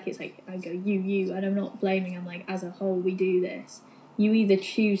feel like it's like, I go you, and I'm not blaming, I'm like, as a whole we do this. You either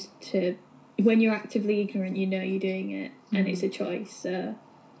choose to, when you're actively ignorant, you know you're doing it, and it's a choice, so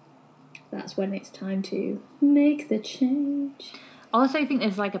that's when it's time to make the change. I also think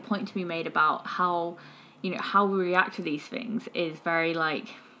there's like a point to be made about how, you know, how we react to these things is very like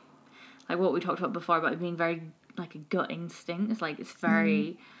what we talked about before, about it being very like a gut instinct. It's like, it's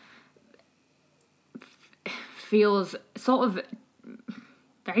very feels sort of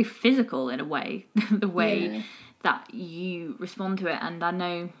very physical in a way, the way that you respond to it. And I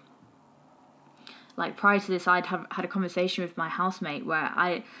know, like, prior to this, I'd had a conversation with my housemate where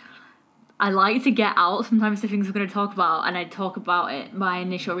I like to get out sometimes the things we're going to talk about, and I'd talk about it, my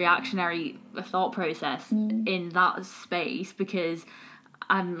initial reactionary thought process in that space, because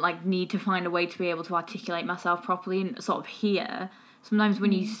I'm like, need to find a way to be able to articulate myself properly and sort of hear. Sometimes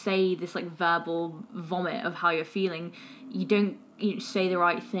when you say this like verbal vomit of how you're feeling, you don't say the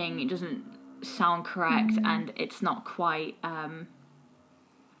right thing, it doesn't sound correct, and it's not quite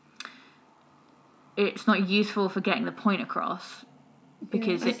it's not useful for getting the point across,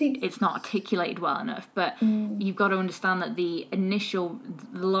 because it's not articulated well enough. But you've got to understand that a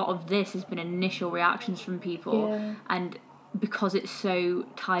lot of this has been initial reactions from people, and because it's so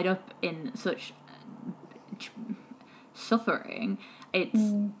tied up in such suffering,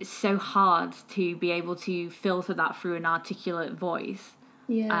 it's so hard to be able to filter that through an articulate voice.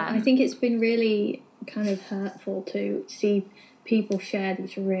 I think it's been really kind of hurtful to see people share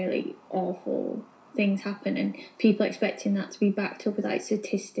these really awful things happen, and people expecting that to be backed up with like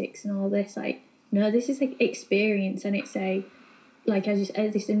statistics and all this. Like, no, this is like experience, and it's a, like, as you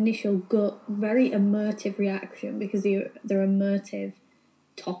said, this initial gut, very emotive reaction, because they're emotive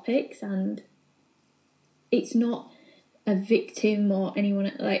topics, and it's not a victim or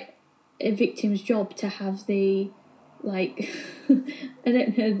anyone, like, a victim's job to have the, like, I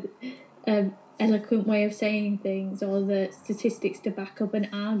don't know, eloquent way of saying things, or the statistics to back up an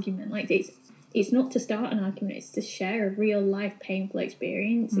argument. Like, it's not to start an argument, it's to share a real life painful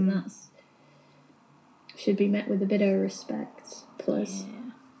experience, and that's should be met with a bit of respect. Plus,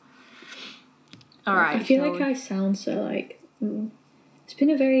 all right, I feel like I sound so like it's been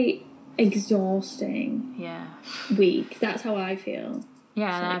a very exhausting week. That's how I feel.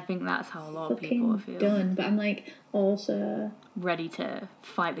 Yeah, and I think that's how a lot of people feel. Done, but I'm like also ready to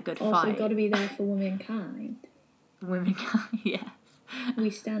fight the good fight. Also, got to be there for womankind. Womankind, yes. We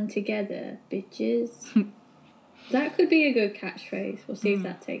stand together, bitches. That could be a good catchphrase. We'll see if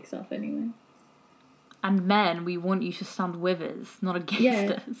that takes off anyway. And men, we want you to stand with us, not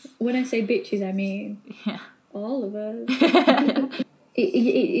against us. When I say bitches, I mean all of us. It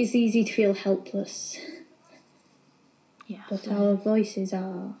is easy to feel helpless. Yeah. But our voices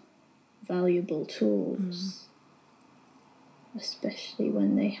are valuable tools. Especially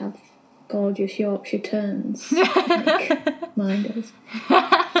when they have gorgeous Yorkshire turns, like mine does.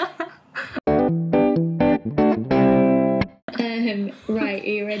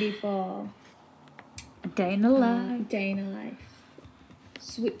 Day in the life. Day in a life.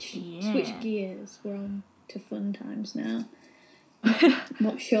 Switch gears. We're on to fun times now.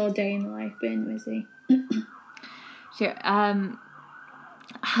 What's your day in the life been, Lizzie? Sure. I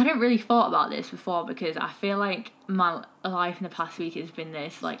hadn't really thought about this before because I feel like my life in the past week has been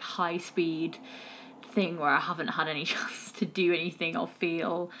this like high speed thing where I haven't had any chance to do anything or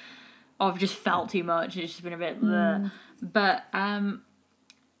feel, or I've just felt too much. It's just been a bit bleh. But I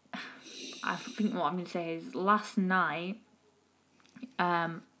think what I'm going to say is last night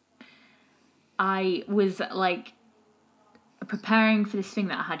I was like preparing for this thing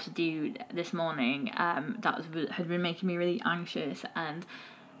that I had to do this morning had been making me really anxious, and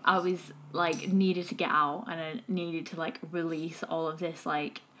I was like needed to get out and I needed to like release all of this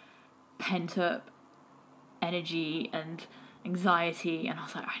like pent up energy and anxiety, and I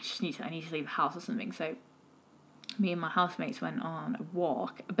was like I need to leave the house or something. So me and my housemates went on a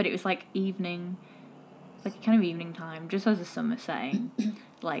walk, but it was like evening, like kind of evening time, just as the sun was setting.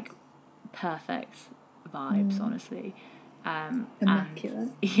 Like perfect vibes, honestly. Immaculate.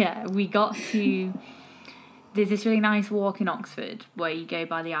 And, yeah, we got to there's this really nice walk in Oxford where you go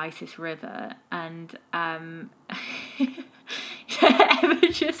by the Isis River, and Emma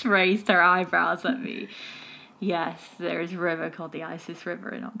just raised her eyebrows at me. Yes, there is a river called the Isis River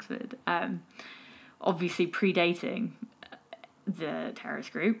in Oxford. Obviously predating the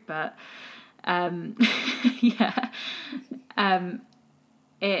terrorist group, but yeah.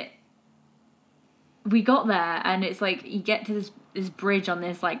 We got there, and it's like you get to this bridge on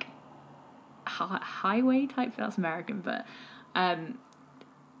this like highway type. That's American, but and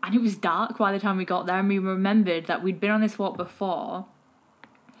it was dark by the time we got there, and we remembered that we'd been on this walk before,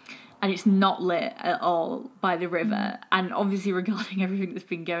 and it's not lit at all by the river. And obviously, regarding everything that's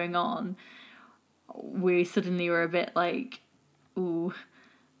been going on, we suddenly were a bit like, "Ooh,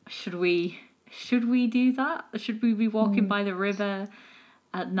 should we do that? Should we be walking by the river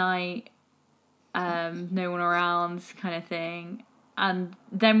at night? No one around," kind of thing. And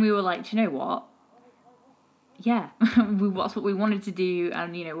then we were like, do you know what? Yeah, that's what we wanted to do,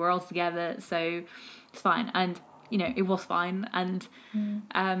 and you know we're all together, so it's fine. And you know it was fine, and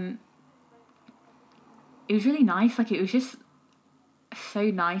it was really nice. Like it was just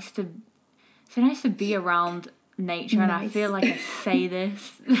so nice to be around nature. And I feel like I say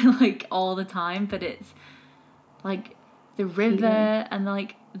this like all the time, but it's like the river and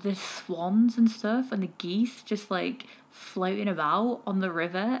like the swans and stuff and the geese just like floating about on the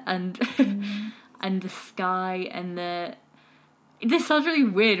river, and and the sky, and this sounds really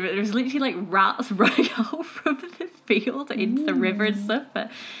weird, but there's literally like rats running out from the field into the river and stuff,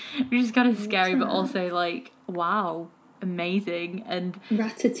 but which is kind of scary, but also like wow, amazing. And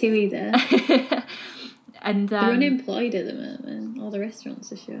Ratatouille there. And they're unemployed at the moment. All the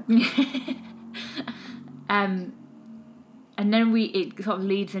restaurants are shut. And then it sort of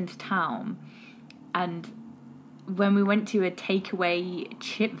leads into town, and when we went to a takeaway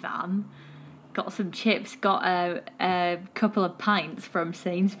chip van, got some chips, got a couple of pints from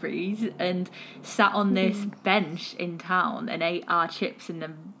Sainsbury's, and sat on this bench in town and ate our chips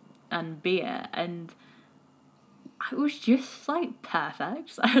and beer, and it was just like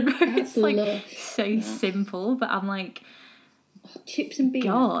perfect. I don't know, it's like so simple, but I'm like, chips and beer.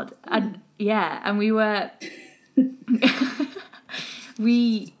 God, and yeah, and we were.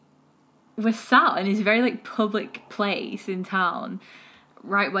 We were sat in this very like public place in town,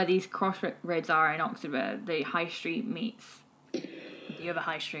 right where these crossroads are in Oxford, where the high street meets the other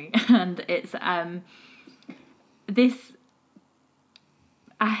high street, and it's this.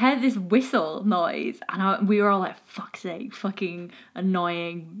 I heard this whistle noise, and we were all like, "Fuck's sake, fucking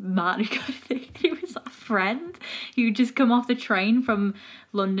annoying man!" kind of thing. He was a friend who'd just come off the train from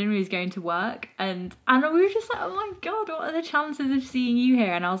London. He was going to work, and we were just like, "Oh my god, what are the chances of seeing you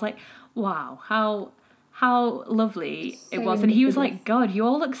here?" And I was like, "Wow, how lovely it was." And he was like, "God, you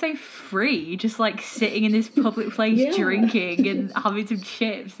all look so free, just like sitting in this public place drinking and having some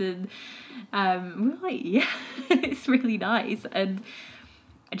chips." And we were like, "Yeah, it's really nice." And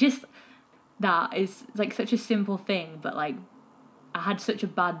just that is like such a simple thing, but like I had such a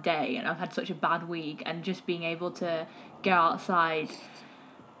bad day and I've had such a bad week, and just being able to go outside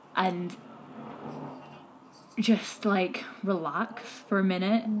and just like relax for a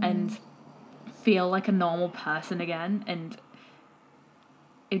minute and feel like a normal person again, and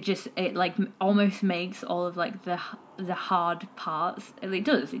it like almost makes all of like the hard parts, it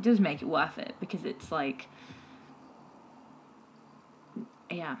does make it worth it, because it's like,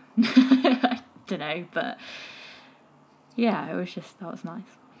 yeah. I don't know, but yeah, that was nice.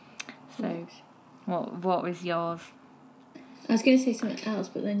 So what was yours? I was going to say something else,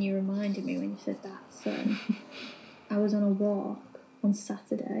 but then you reminded me when you said that. So I was on a walk on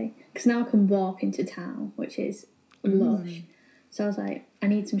Saturday, because now I can walk into town, which is lush. So I was like, I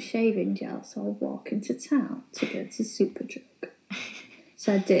need some shaving gel, so I'll walk into town to go to Superdrug.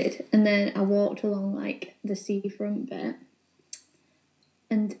 So I did, and then I walked along like the seafront bit,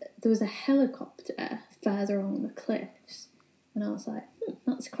 and there was a helicopter further along the cliffs, and I was like,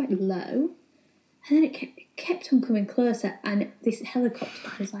 that's quite low. And then it kept on coming closer, and this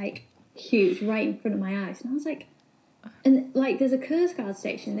helicopter was like huge, right in front of my eyes, and I was like, and like there's a Coast Guard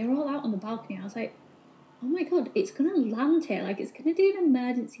station, they were all out on the balcony. I was like, oh my god, it's gonna land here, like it's gonna do an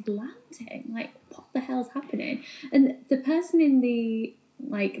emergency landing, like what the hell's happening? And the person in the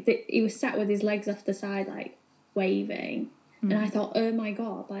he was sat with his legs off the side, like waving, and I thought, oh my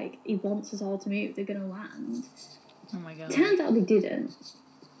god, like he wants us all to move, they're gonna land. Oh my god. Turns out they didn't.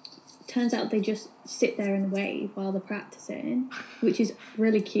 Turns out they just sit there and wave while they're practicing, which is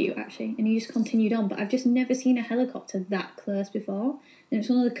really cute actually, and he just continued on. But I've just never seen a helicopter that close before, and it's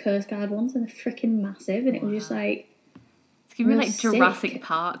one of the Coast Guard ones, and they're freaking massive, and it was just like, it's giving me real like Jurassic sick.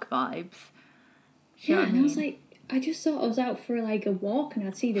 Park vibes. Yeah, what I and I was mean? like, I just thought I was out for like a walk and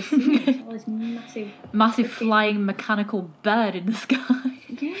I'd see the sea, and all this Massive flying mechanical bird in the sky.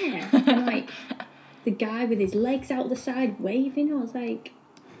 yeah, and like the guy with his legs out the side waving. I was like,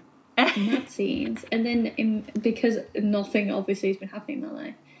 mad scenes. And then because nothing obviously has been happening in my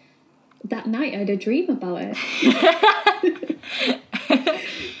life, that night I had a dream about it.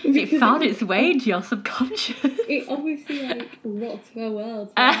 It found its way into your subconscious. It obviously like rocked my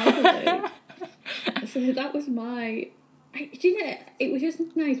world so heavily. So that was my... do you know, it was just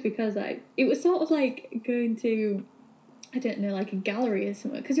nice because like it was sort of like going to, I don't know, like a gallery or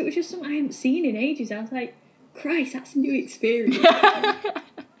something, because it was just something I hadn't seen in ages. I was like, Christ, that's a new experience.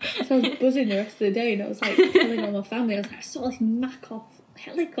 So I was buzzing the rest of the day, and I was like telling all my family, I was like, I saw this Makoff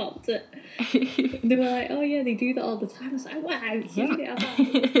helicopter. And they were like, oh yeah, they do that all the time. I was like, wow, I haven't seen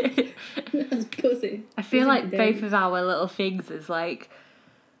it. I was buzzing. I feel like buzzing both days. of our little things is like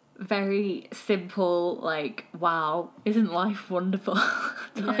very simple, like, wow, isn't life wonderful?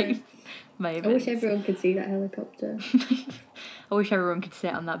 type moments. I wish everyone could see that helicopter. I wish everyone could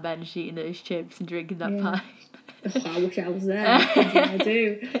sit on that bench eating those chips and drinking that Yeah. pie. Oh, I wish I was there. I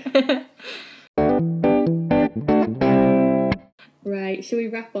do. Right, shall we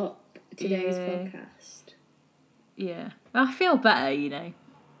wrap up today's podcast? Yeah. I feel better, you know.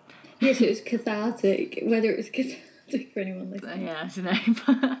 Yes, it was cathartic. Whether it was cathartic for anyone listening. Yeah, I don't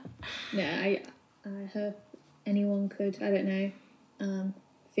know. No, I hope anyone could, I don't know,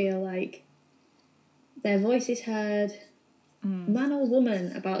 feel like their voice is heard, man or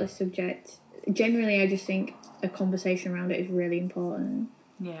woman, about this subject. Generally, I just think a conversation around it is really important.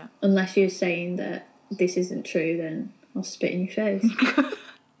 Yeah. Unless you're saying that this isn't true, then I'll spit in your face.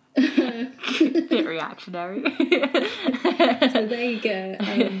 Bit reactionary. So there you go.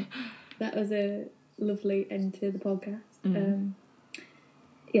 That was a lovely end to the podcast.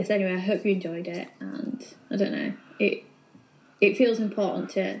 Yes, anyway, I hope you enjoyed it, and I don't know, it feels important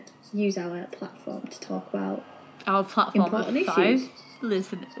to use our platform to talk about Our platform important of 5 issues.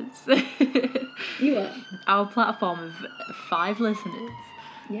 listeners. You are? Our platform of 5 listeners.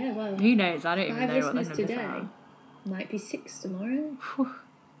 Yeah, well, Who knows? I don't even 5 know what the listeners numbers today. are. Might be 6 tomorrow.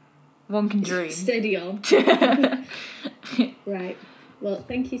 One can dream. Steady on. Right. Well,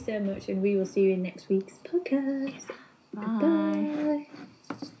 thank you so much, and we will see you in next week's podcast. Bye. Bye.